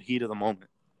 so it was the heat of the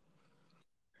moment.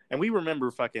 And we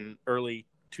remember fucking early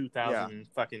 2000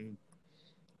 fucking,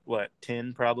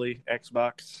 10 probably,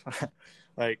 Xbox.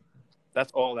 Like,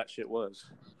 that's all that shit was.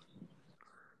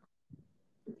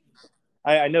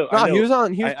 I know. He was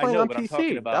playing on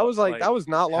PC. That was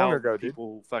not long ago, dude.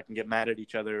 People fucking get mad at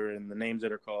each other and the names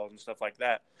that are called and stuff like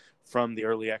that from the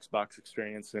early Xbox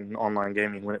experience and online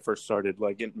gaming when it first started,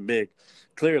 like getting big.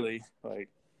 Clearly, like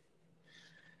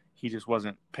he just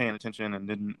wasn't paying attention and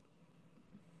didn't.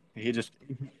 He just.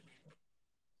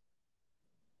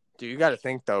 Dude, you got to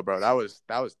think though, bro. That was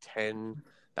 10.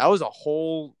 That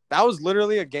was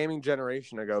literally a gaming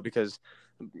generation ago because.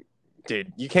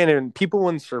 Dude, you can't even. People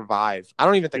wouldn't survive. I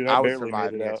don't even think I would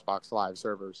survive the Xbox Live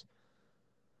servers.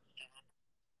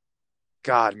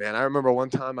 God, man, I remember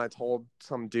one time I told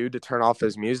some dude to turn off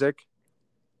his music,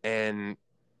 and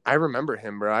I remember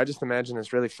him, bro. I just imagine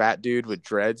this really fat dude with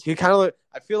dreads. He kind of,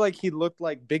 I feel like he looked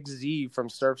like Big Z from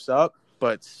Surf's Up,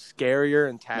 but scarier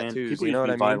and tattoos. Man, you know what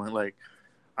I mean? Violent. Like,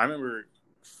 I remember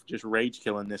just rage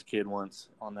killing this kid once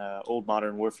on old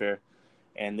Modern Warfare.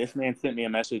 And this man sent me a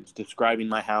message describing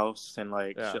my house and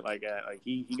shit like that. Like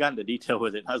he got into detail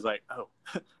with it. I was like, "Oh,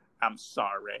 I'm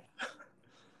sorry.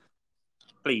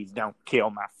 Please don't kill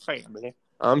my family."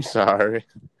 I'm sorry.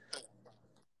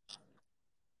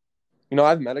 You know,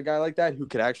 I've met a guy like that who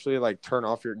could actually like turn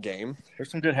off your game.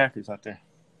 There's some good hackers out there.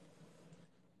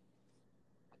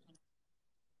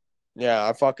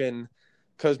 Yeah,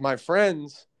 because my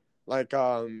friends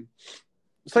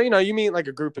so, you know, you meet like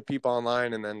a group of people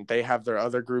online and then they have their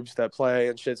other groups that play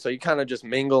and shit. So you kind of just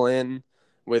mingle in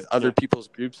with other people's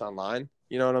groups online.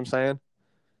 You know what I'm saying?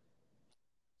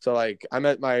 So like I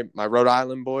met my Rhode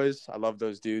Island boys. I love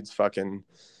those dudes. Fucking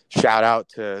shout out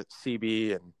to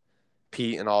CB and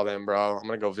Pete and all them, bro. I'm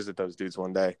gonna go visit those dudes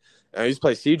one day. And I used to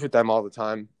play Siege with them all the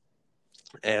time.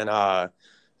 And I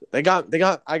got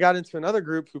into another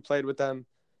group who played with them.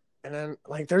 And then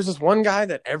like there's this one guy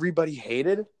that everybody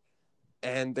hated,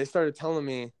 and they started telling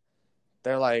me,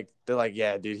 they're like,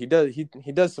 yeah, dude, he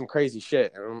does some crazy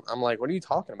shit. And I'm like, what are you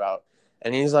talking about?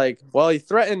 And he's like, well, he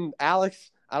threatened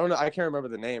Alex. I don't know. I can't remember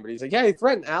the name, but he's like, yeah, he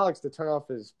threatened Alex to turn off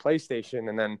his PlayStation.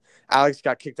 And then Alex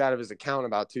got kicked out of his account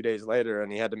about 2 days later,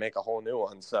 and he had to make a whole new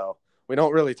one. So we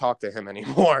don't really talk to him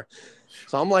anymore.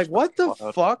 So I'm like, what the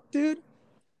fuck, dude?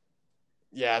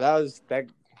 Yeah, that's,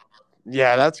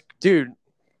 dude,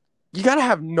 you got to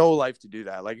have no life to do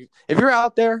that. Like, if you're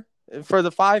out there, for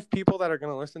the 5 people that are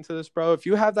going to listen to this, bro, if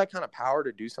you have that kind of power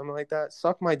to do something like that,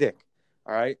 suck my dick.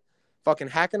 All right? Fucking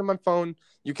hack into my phone.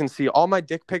 You can see all my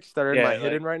dick pics that are in my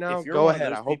hidden right now. Go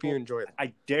ahead. I hope you enjoy it.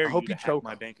 I dare you to hack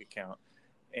my bank account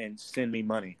and send me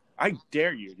money. I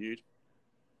dare you, dude.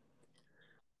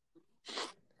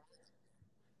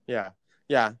 Yeah.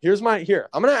 I'm going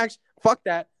to actually, fuck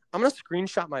that. I'm going to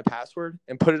screenshot my password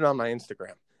and put it on my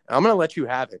Instagram. And I'm going to let you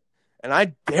have it. And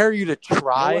I dare you to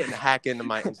try and hack into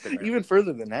my Instagram. Even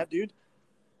further than that, dude.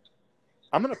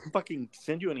 I'm going to fucking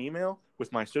send you an email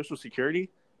with my social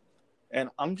security, and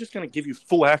I'm just going to give you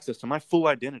full access to my full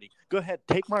identity. Go ahead.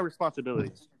 Take my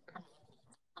responsibilities.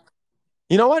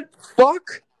 You know what?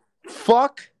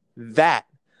 Fuck that.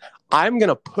 I'm going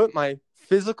to put my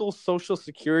physical social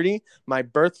security, my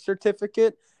birth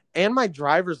certificate, and my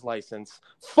driver's license,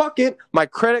 my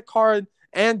credit card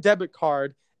and debit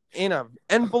card, in an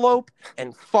envelope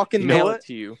and fucking mail it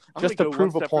to you just to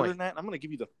prove a point. I'm going to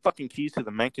give you the fucking keys to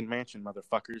the Mencken Mansion,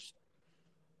 motherfuckers.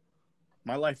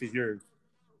 My life is yours.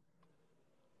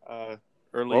 What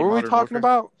were we talking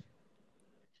about?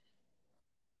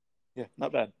 Yeah,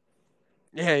 not bad.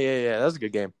 Yeah. That was a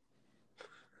good game.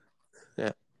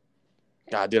 Yeah.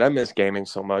 God, dude, I miss gaming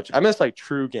so much. I miss like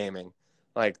true gaming.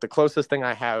 Like the closest thing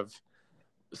I have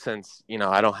since,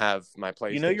 I don't have my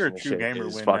PlayStation. You're a true gamer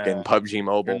when fucking PUBG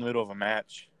Mobile. You're in the middle of a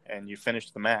match and you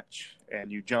finish the match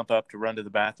and you jump up to run to the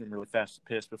bathroom really fast to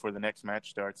piss before the next match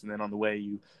starts, and then on the way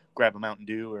you grab a Mountain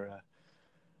Dew or a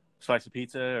slice of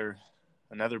pizza or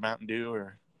another Mountain Dew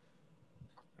or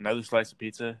another slice of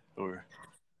pizza or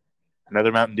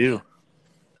another Mountain Dew.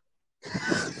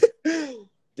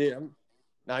 Dude,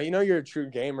 now you're a true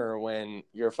gamer when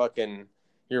you're playing,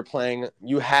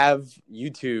 you have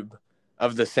YouTube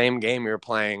of the same game you're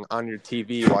playing on your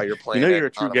TV while you're playing. You're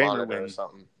a true gamer when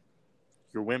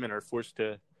your women are forced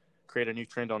to create a new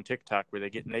trend on TikTok where they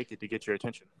get naked to get your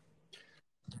attention.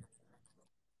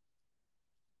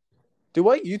 Dude,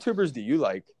 what YouTubers do you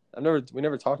like? We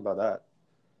never talked about that.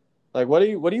 Like, what do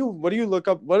you look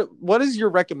up? What does your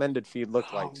recommended feed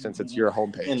look like since it's your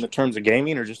homepage? In the terms of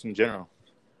gaming or just in general?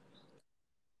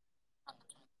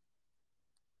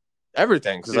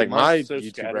 Everything, because like my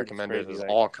YouTube recommended is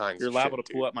all kinds. You're liable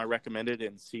to pull up my recommended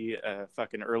and see a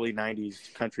fucking early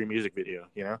 '90s country music video,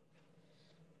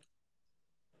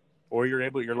 or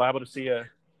you're liable to see a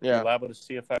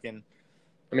fucking.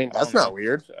 I mean, that's not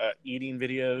weird. Eating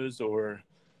videos or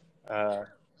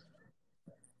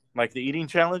like the eating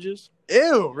challenges.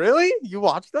 Ew, really? You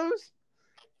watch those?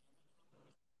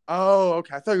 Oh,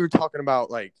 okay. I thought you were talking about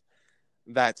like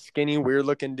that skinny,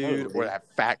 weird-looking dude or that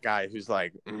fat guy who's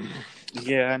like...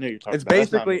 Yeah, I know you're talking about.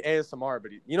 It's basically ASMR,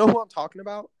 but you know who I'm talking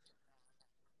about?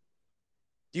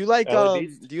 Do you like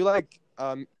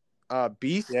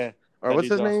Beast? Yeah. Or what's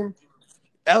his name?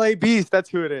 LA Beast, that's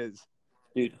who it is.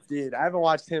 Dude, I haven't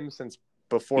watched him since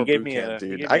before boot camp,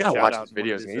 dude. I gotta watch his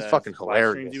videos. He's fucking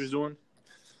hilarious. He was doing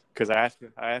because I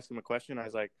asked him a question. I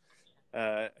was like,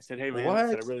 I said, "Hey man,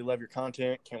 I really love your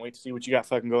content. Can't wait to see what you got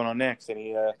fucking going on next." And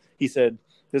he said,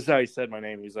 "This is how he said my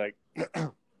name." He's like,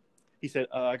 he said,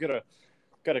 "I got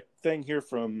a thing here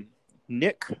from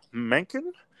Nick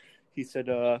Mencken." He said,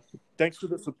 "Thanks for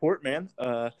the support, man."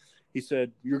 He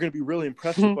said, "You're gonna be really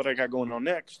impressed with what I got going on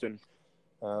next." And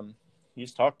he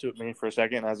just talked to me for a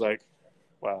second. And I was like,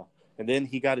 "Wow." And then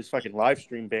he got his fucking live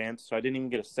stream banned, so I didn't even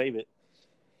get to save it.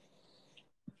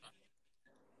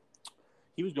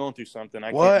 He was going through something.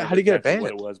 I can't remember how did he get it banned?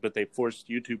 What it was, but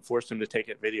YouTube forced him to take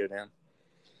that video down.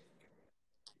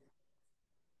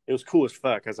 It was cool as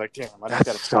fuck. I was like, damn, I just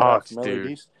got to sucks,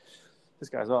 dude. This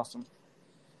guy's awesome.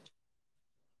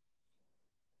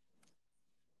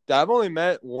 I've only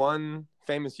met one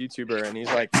famous YouTuber, and he's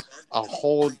like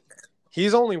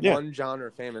he's only one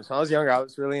genre famous. When I was younger, I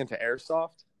was really into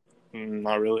airsoft.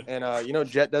 Not really. And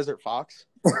Jet Desert Fox?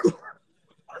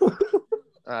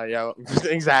 Yeah,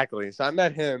 exactly. So I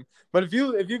met him. But if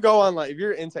you go on if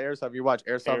you're into airsoft, you watch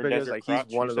airsoft Air videos, Desert like he's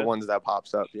Crotch, one you of the said? ones that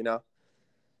pops up, you know?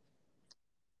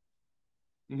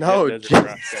 Jet No,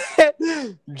 Desert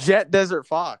Crotch. Jet Desert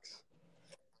Fox.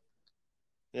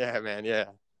 Yeah, man, yeah.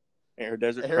 Air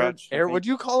Desert Crotch. Would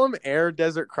you call him Air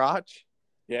Desert Crotch?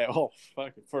 Yeah,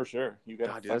 fuck it, for sure. You got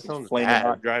God, a dude, that fucking sounds flaming bad.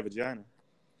 hot dry vagina.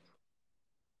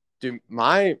 Dude,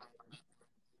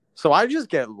 so I just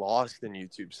get lost in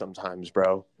YouTube sometimes,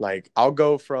 bro. Like I'll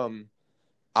go from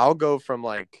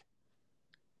like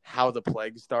how the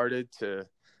plague started to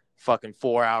fucking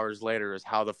 4 hours later is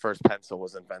how the first pencil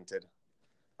was invented.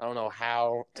 I don't know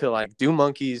how to why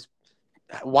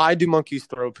do monkeys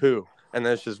throw poo? And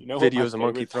there's just videos of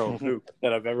monkey throwing poop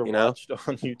that I've ever watched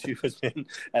on YouTube has been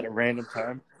at a random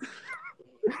time.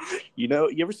 You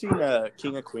ever seen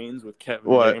King of Queens with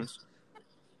Kevin James?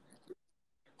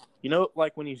 You know,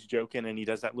 like when he's joking and he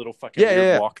does that little fucking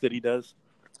weird walk that he does?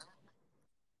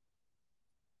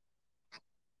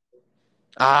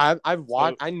 I've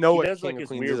watched. I know what King of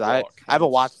Queens is. I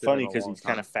haven't watched it. Funny because he's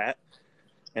kind of fat.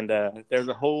 And there's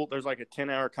like a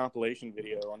 10-hour compilation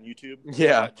video on YouTube.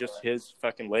 Yeah. Just his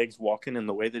fucking legs walking in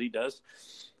the way that he does.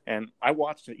 And I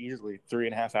watched it easily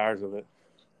 3.5 hours of it.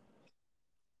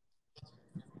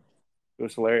 It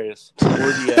was hilarious.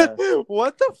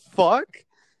 What the fuck?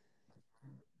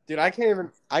 Dude, I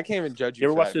can't even judge you. You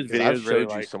ever watch those videos? I've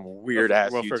showed you some weird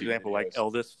ass. Well, for example, like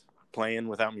Elvis playing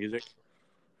without music.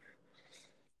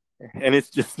 And it's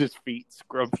just his feet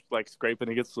scraping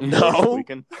against the floor,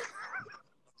 squeaking.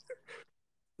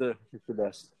 It's the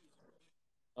best.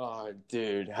 Oh,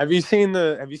 dude, have you seen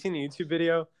the YouTube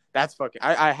video? That's fucking.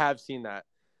 I have seen that.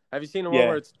 Have you seen the one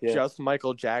where it's just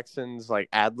Michael Jackson's like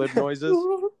ad lib noises?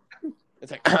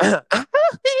 It's like.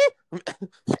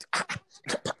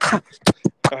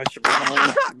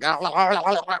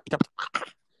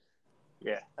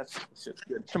 Yeah, that's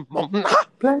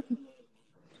good.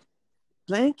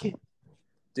 Blanket.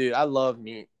 Dude, I love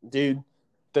meat. Dude,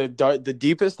 the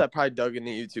deepest I probably dug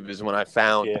into YouTube is when I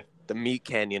found the Meat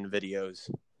Canyon videos.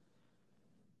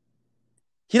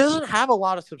 He doesn't have a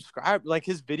lot of subscribers. Like,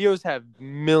 his videos have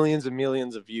millions and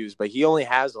millions of views, but he only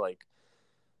has, like,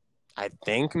 I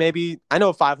think maybe, I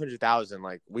know 500,000.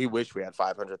 Like, we wish we had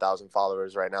 500,000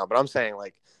 followers right now, but I'm saying,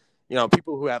 like, you know,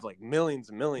 people who have, like, millions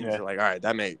and millions are like, all right,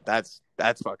 that's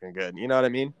fucking good. You know what I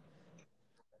mean?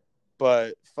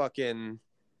 But fucking,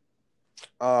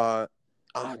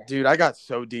 dude, I got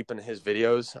so deep into his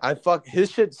videos.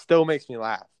 His shit still makes me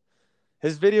laugh.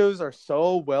 His videos are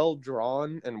so well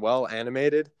drawn and well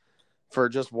animated for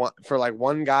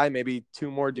one guy, maybe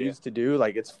two more dudes to do.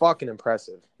 Like, it's fucking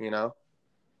impressive, you know?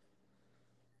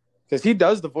 Because he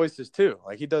does the voices too.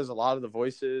 Like, he does a lot of the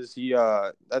voices.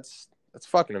 That's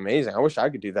fucking amazing. I wish I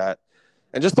could do that.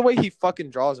 And just the way he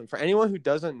fucking draws them. For anyone who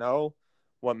doesn't know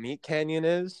what Meat Canyon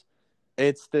is,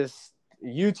 it's this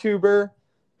YouTuber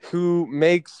who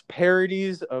makes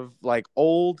parodies of like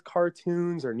old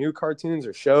cartoons or new cartoons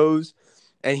or shows,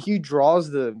 and he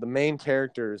draws the main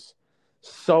characters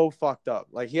so fucked up.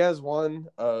 Like, he has one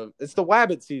of it's the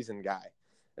Wabbit season guy.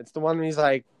 It's the one where he's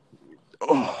like,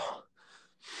 oh,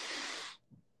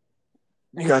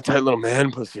 you got a tight little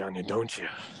man pussy on you, don't you?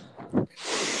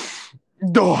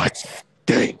 Oh, it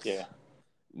stinks. Yeah.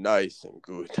 Nice and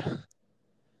good.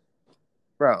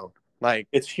 Bro, like,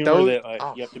 it's humor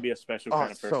that you have to be a special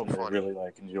kind of person to really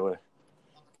like enjoy.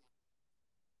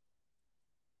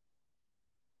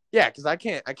 Yeah, because I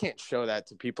can't show that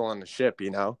to people on the ship,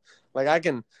 you know. Like, I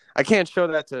can't show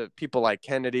that to people like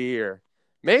Kennedy or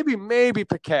maybe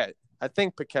Paquette. I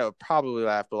think Paquette would probably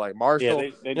laugh, but like Marshall,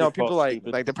 they you know, people like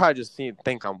they probably just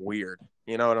think I'm weird.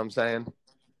 You know what I'm saying?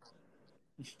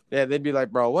 Yeah, they'd be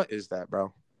like, bro, what is that,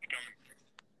 bro?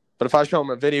 But if I show them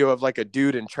a video of like a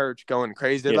dude in church going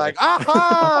crazy, they're like,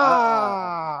 aha!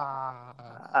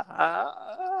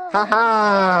 Ha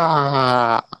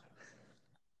ha!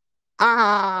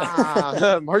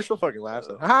 Ah! Marshall fucking laughs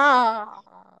at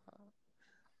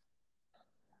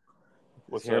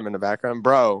What's him in the background?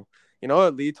 Bro, you know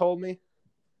what Lee told me?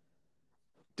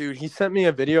 Dude, he sent me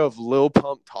a video of Lil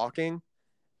Pump talking,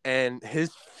 and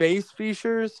his face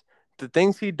features, the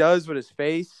things he does with his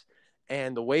face,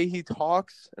 and the way he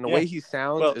talks and the way he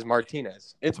sounds is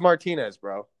Martinez. It's Martinez,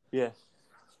 bro. Yeah.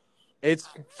 It's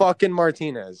fucking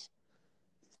Martinez.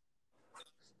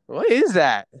 What is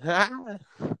that?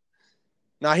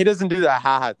 No, he doesn't do that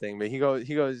haha thing, but he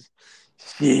goes,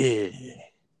 shit.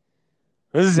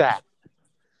 What is that?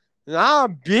 Nah,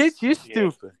 bitch, you're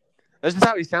stupid. That's just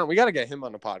how he sounds. We got to get him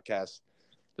on the podcast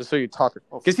just so you talk.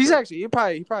 Because he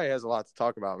probably has a lot to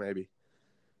talk about, maybe.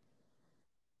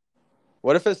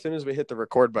 What if as soon as we hit the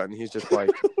record button, he's just like,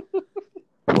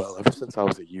 well ever since I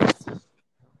was a youth.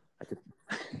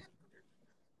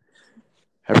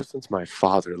 Ever since my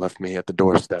father left me at the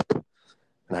doorstep,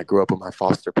 and I grew up with my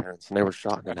foster parents, and they were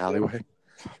shot in an alleyway.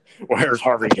 Where's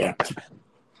Harvey Dent?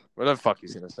 What the fuck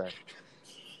he's gonna say?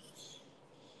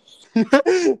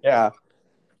 Yeah.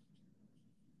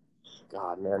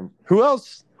 God, man. Who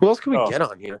else? Who else can we get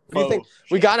on here? What do you think?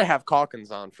 We got to have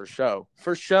Calkins on for show.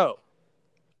 For show,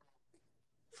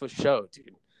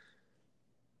 dude.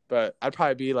 But I'd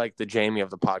probably be like the Jamie of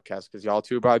the podcast because y'all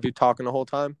two would probably be talking the whole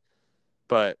time.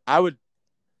 But that would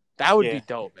be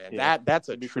dope, man. Yeah. That's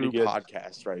a true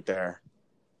podcast right there.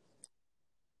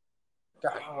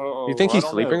 Oh, you think he's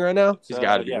sleeping right now? He's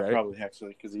got to be, right? Probably,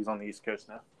 actually, because he's on the East Coast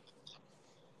now.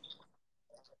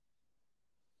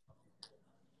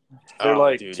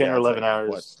 They're 10 or 11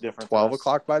 hours different. 12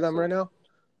 o'clock by them right now?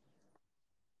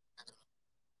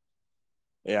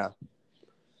 Yeah.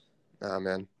 Oh,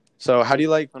 man. So how do you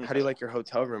like your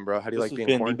hotel room, bro? How do you like being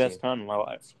quarantined? This has been the best time of my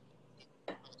life.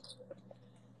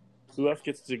 Who else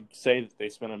gets to say that they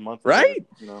spent a month right?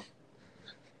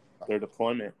 Their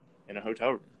deployment in a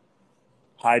hotel room,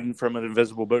 hiding from an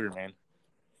invisible booger man.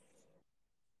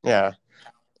 Yeah.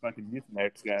 Fucking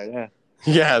Mucinex guy, yeah.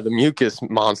 Yeah, the mucus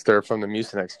monster from the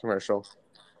Mucinex commercial.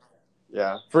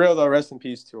 Yeah. For real though, rest in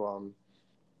peace to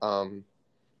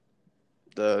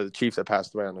the chief that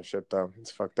passed away on the ship though. It's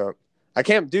fucked up. I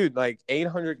can't, dude,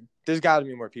 800, there's got to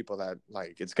be more people that,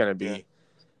 it's going to be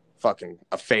fucking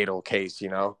a fatal case,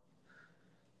 It's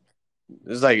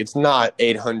it's not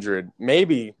 800.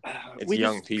 Maybe it's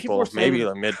young people maybe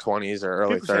the mid-20s or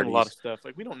early 30s. A lot of stuff.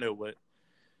 We don't know what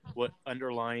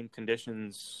underlying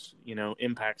conditions,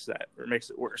 impacts that or makes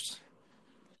it worse.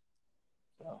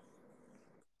 So.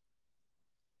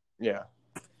 Yeah.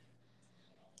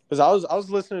 Because I was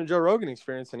listening to Joe Rogan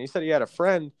Experience, and he said he had a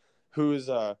friend who's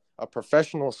a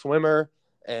professional swimmer,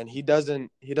 and he doesn't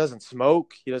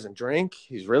smoke, he doesn't drink,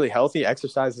 he's really healthy,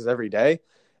 exercises every day,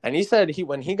 and he said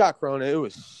when he got corona, it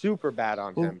was super bad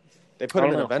on him. They put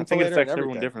him in a ventilator. I think it affects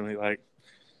everyone differently,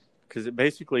 because it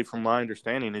basically, from my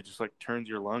understanding, it just turns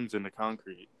your lungs into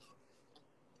concrete.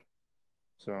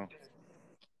 So,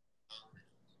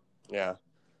 yeah,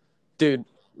 dude,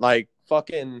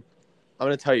 fucking, I'm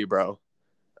gonna tell you, bro.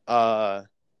 Have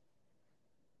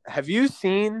you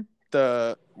seen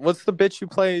what's the bitch who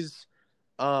plays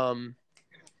Wonder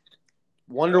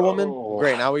Woman?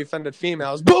 Great, now we offended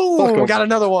females. Boom! Got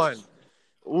another one.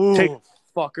 Ooh,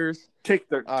 fuckers. Take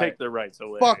their rights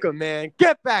away. Fuck them, man.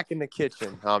 Get back in the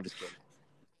kitchen. No, I'm just kidding.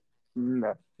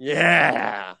 No.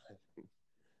 Yeah.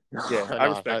 Yeah, I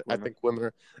respect women. I think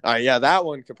women are... yeah, that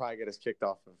one could probably get us kicked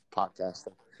off of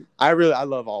podcasting. I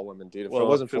love all women, dude. If it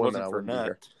wasn't for women, I wouldn't be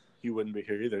here. You wouldn't be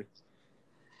here either.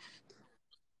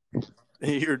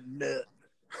 You're nut.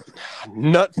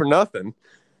 Nut for nothing.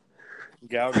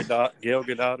 Gail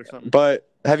Gadot or something. But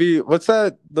what's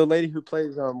that, the lady who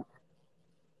plays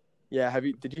yeah,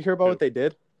 did you hear about what they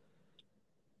did?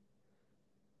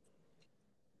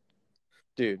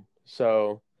 Dude,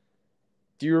 so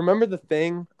do you remember the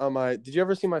thing did you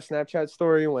ever see my Snapchat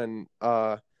story when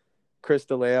Chris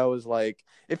D'Elia was like,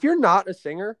 if you're not a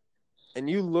singer and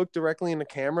you look directly in the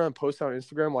camera and post on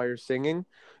Instagram while you're singing,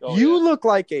 you look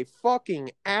like a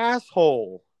fucking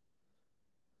asshole.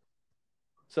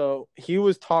 So he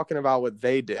was talking about what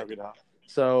they did.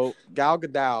 So Gal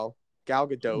Gadot. Yeah,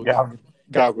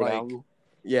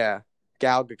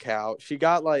 Gal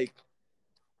Gadot.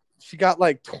 She got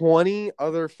 20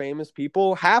 other famous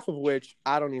people, half of which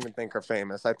I don't even think are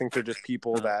famous. I think they're just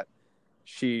people that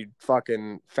she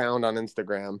fucking found on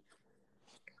Instagram.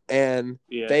 And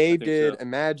they did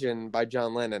Imagine by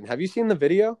John Lennon. Have you seen the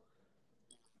video?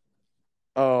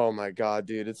 Oh my God,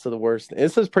 dude. It's the worst.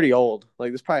 This is pretty old.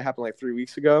 This probably happened 3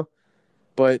 weeks ago.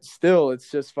 But still,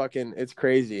 it's just it's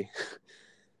crazy.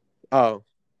 Oh,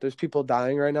 there's people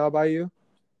dying right now by you?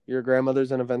 Your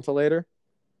grandmother's in a ventilator?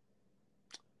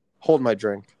 Hold my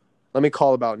drink. Let me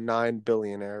call about 9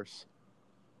 billionaires.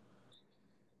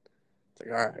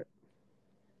 It's all right.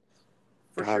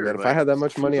 God, man, if I had that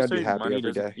much money, I'd be happy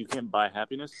every day. You can't buy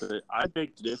happiness, but I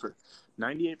beg to differ.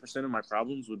 98% of my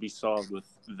problems would be solved with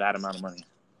that amount of money.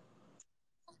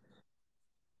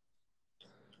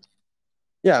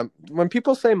 Yeah, when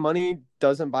people say money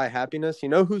doesn't buy happiness, you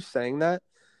know who's saying that?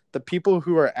 The people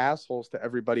who are assholes to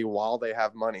everybody while they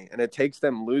have money. And it takes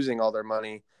them losing all their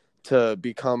money to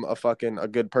become a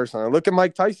good person. And look at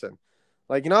Mike Tyson.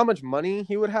 You know how much money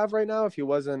he would have right now if he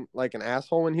wasn't an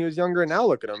asshole when he was younger? And now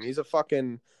look at him. He's a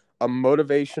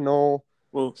motivational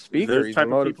speaker. He's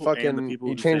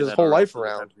he changed his whole life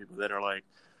around. People that are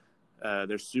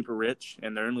they're super rich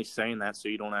and they're only saying that so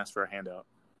you don't ask for a handout.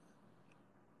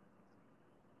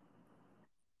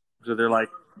 So they're like,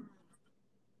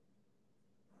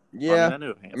 Yeah. I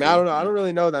know. I mean, I don't know. I don't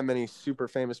really know that many super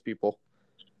famous people.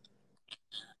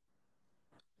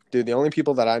 Dude, the only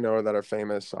people that I know that are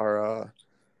famous are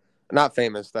not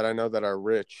famous, that I know that are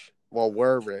rich. Well,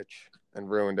 were rich and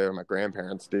ruined it. My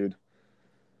grandparents, dude.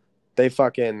 They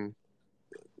fucking.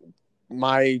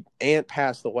 My aunt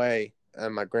passed away,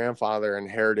 and my grandfather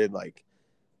inherited like,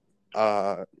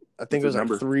 I think it was like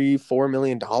 $3-4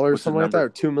 million, something like that, or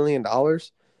 $2 million,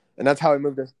 and that's how he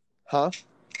moved it. Huh?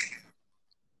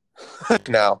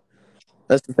 No,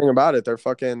 that's the thing about it. They're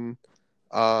fucking.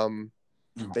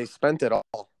 They spent it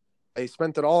all. They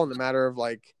spent it all in a matter of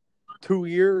like 2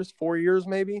 years, 4 years,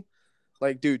 maybe.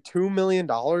 Like, dude, $2 million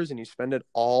and you spend it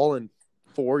all in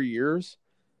 4 years.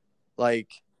 Like,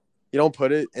 you don't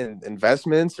put it in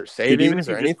investments or savings, dude, even if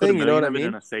you or just anything. You know what I mean?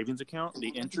 In a savings account, the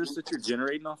interest that you're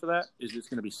generating off of that is just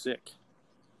going to be sick.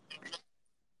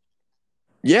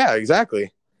 Yeah,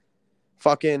 exactly.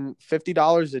 Fucking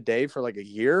 $50 a day for like a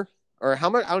year, or how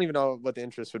much? I don't even know what the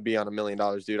interest would be on $1 million,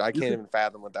 dude. I can't even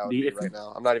fathom what that would be right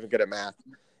now. I'm not even good at math.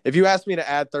 If you asked me to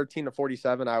add 13 to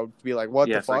 47, I would be like, "What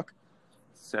the fuck?" Like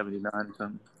 79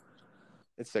 something.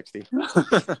 It's 60.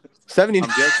 70.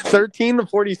 13 to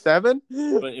 47.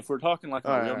 But if we're talking like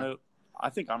on a real note, I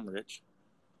think I'm rich.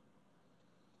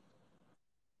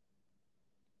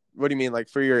 What do you mean, like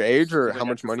for your age, or how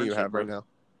much money you have right now?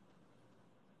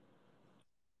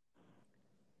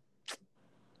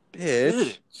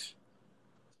 Bitch.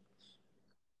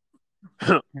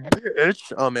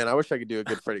 Bitch. Oh man, I wish I could do a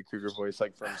good Freddy Krueger voice,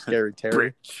 like from Scary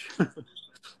Terry.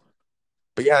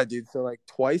 But yeah, dude. So like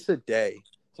twice a day.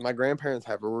 So my grandparents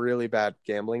have really bad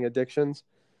gambling addictions,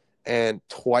 and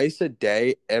twice a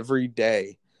day, every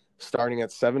day, starting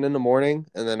at 7 a.m,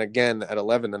 and then again at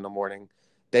 11 a.m,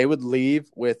 they would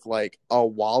leave with like a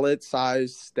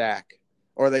wallet-sized stack,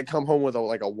 or they come home with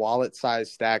a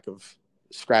wallet-sized stack of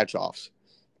scratch-offs.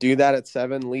 Do that at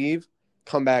 7, leave,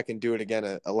 come back and do it again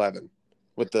at 11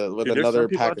 with another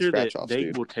pack of scratch-offs.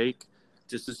 They will take,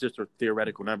 this is just a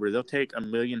theoretical number, they'll take $1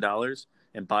 million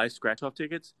and buy scratch-off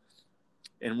tickets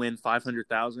and win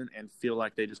 $500,000 and feel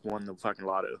like they just won the fucking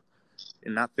lotto,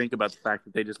 and not think about the fact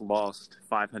that they just lost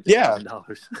 $500,000. Yeah.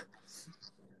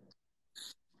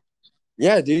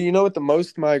 Yeah, dude. You know what the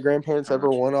most my grandparents ever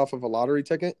won off of a lottery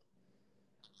ticket?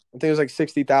 I think it was like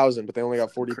 60,000, but they only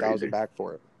got 40,000 back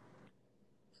for it.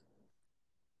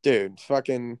 Dude,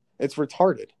 fucking, it's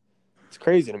retarded. It's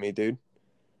crazy to me, dude.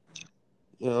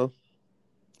 You know,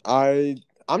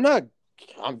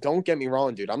 don't get me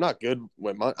wrong, dude. I'm not good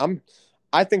with money.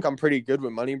 I think I'm pretty good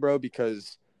with money, bro,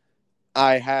 because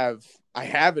I have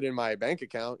it in my bank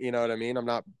account. You know what I mean? I'm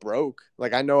not broke.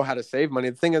 Like, I know how to save money.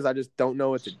 The thing is, I just don't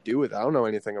know what to do with it. I don't know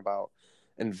anything about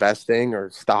investing or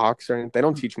stocks or anything. They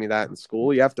don't teach me that in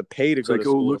school. You have to pay to go to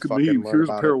school. Oh, look at me. Here's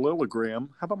a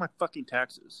parallelogram. How about my fucking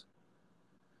taxes?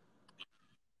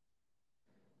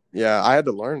 Yeah, I had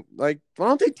to learn. Like, why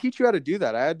don't they teach you how to do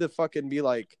that? I had to fucking be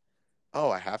like, oh,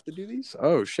 I have to do these?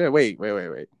 Oh, shit. Wait.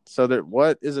 So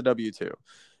what is a W-2?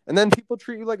 And then people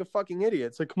treat you like a fucking idiot.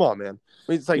 It's like, come on, man.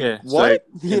 It's like, what?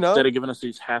 So instead of giving us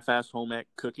these half-ass home ec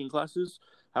cooking classes,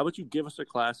 how about you give us a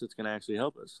class that's going to actually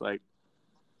help us? Like,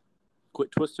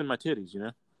 quit twisting my titties, you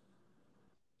know?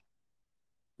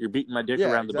 You're beating my dick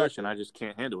around the bush, and I just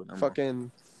can't handle it no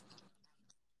more.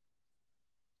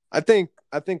 I think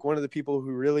one of the people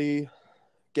who really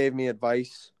gave me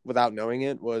advice without knowing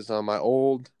it was my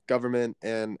old government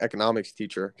and economics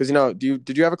teacher. Because, you know,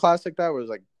 did you have a class like that where it was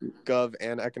like gov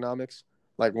and economics?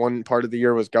 Like one part of the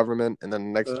year was government, and then the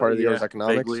next part of the year was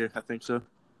economics? Vaguely, I think so.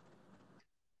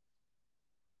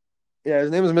 Yeah,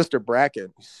 his name was Mr.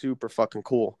 Brackett. Super fucking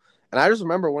cool. And I just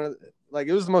remember it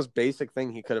was the most basic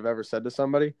thing he could have ever said to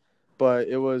somebody. But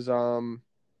it was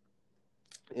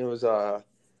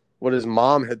what his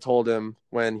mom had told him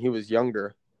when he was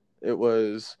younger. It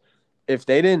was, if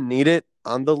they didn't need it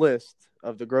on the list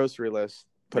of the grocery list,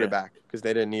 put it back, because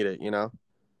they didn't need it, you know?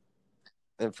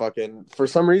 And fucking, for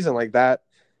some reason, like that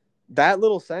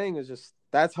little saying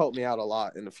that's helped me out a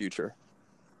lot in the future,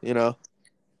 you know?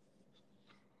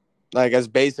 Like, as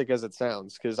basic as it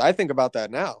sounds, because I think about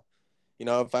that now. You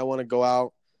know, if I want to go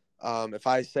out, if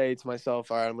I say to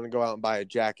myself, all right, I'm going to go out and buy a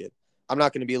jacket, I'm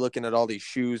not going to be looking at all these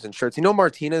shoes and shirts. You know,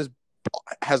 Martinez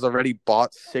has already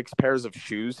bought 6 pairs of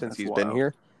shoes since he's been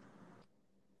here.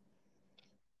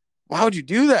 Why would you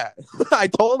do that? I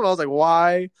told him, I was like,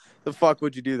 why the fuck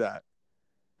would you do that?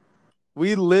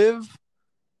 We live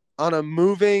on a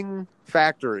moving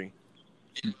factory.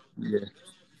 Yeah.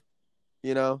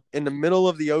 You know, in the middle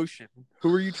of the ocean.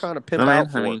 Who are you trying to pimp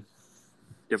out for? I mean,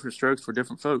 different strokes for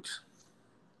different folks.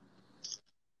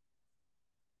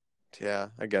 Yeah,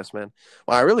 I guess, man.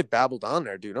 Well, I really babbled on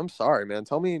there, dude. I'm sorry, man.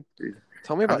 Tell me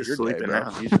I'm about just your day, sleeping bro.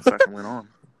 now. You just fucking went on.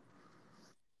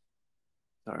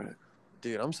 All right.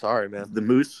 Dude, I'm sorry, man. The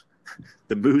moose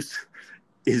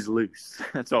is loose.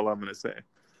 That's all I'm gonna say.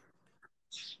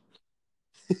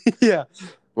 Yeah.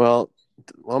 Well,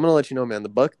 I'm gonna let you know, man. The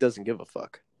Buck doesn't give a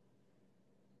fuck.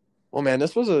 Well, man,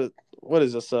 this was what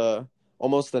is this?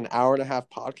 Almost an hour and a half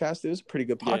podcast. It was a pretty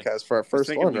good podcast for our I was first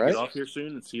thinking one, we right? get off here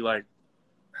soon and see like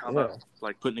how about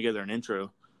like putting together an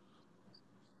intro.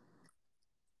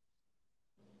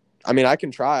 I mean, I can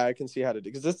try. I can see how to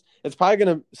do because it's probably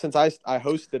gonna since I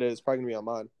hosted it, it's probably gonna be on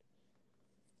mine.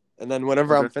 And then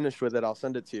whenever I'm finished with it, I'll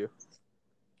send it to you.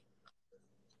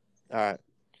 All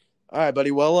right,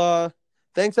 buddy. Well,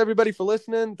 thanks everybody for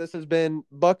listening. This has been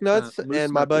Bucknuts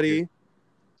and my buddy.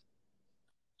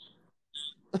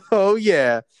 Oh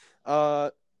yeah.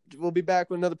 We'll be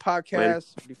back with another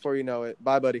podcast before you know it.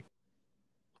 Bye, buddy.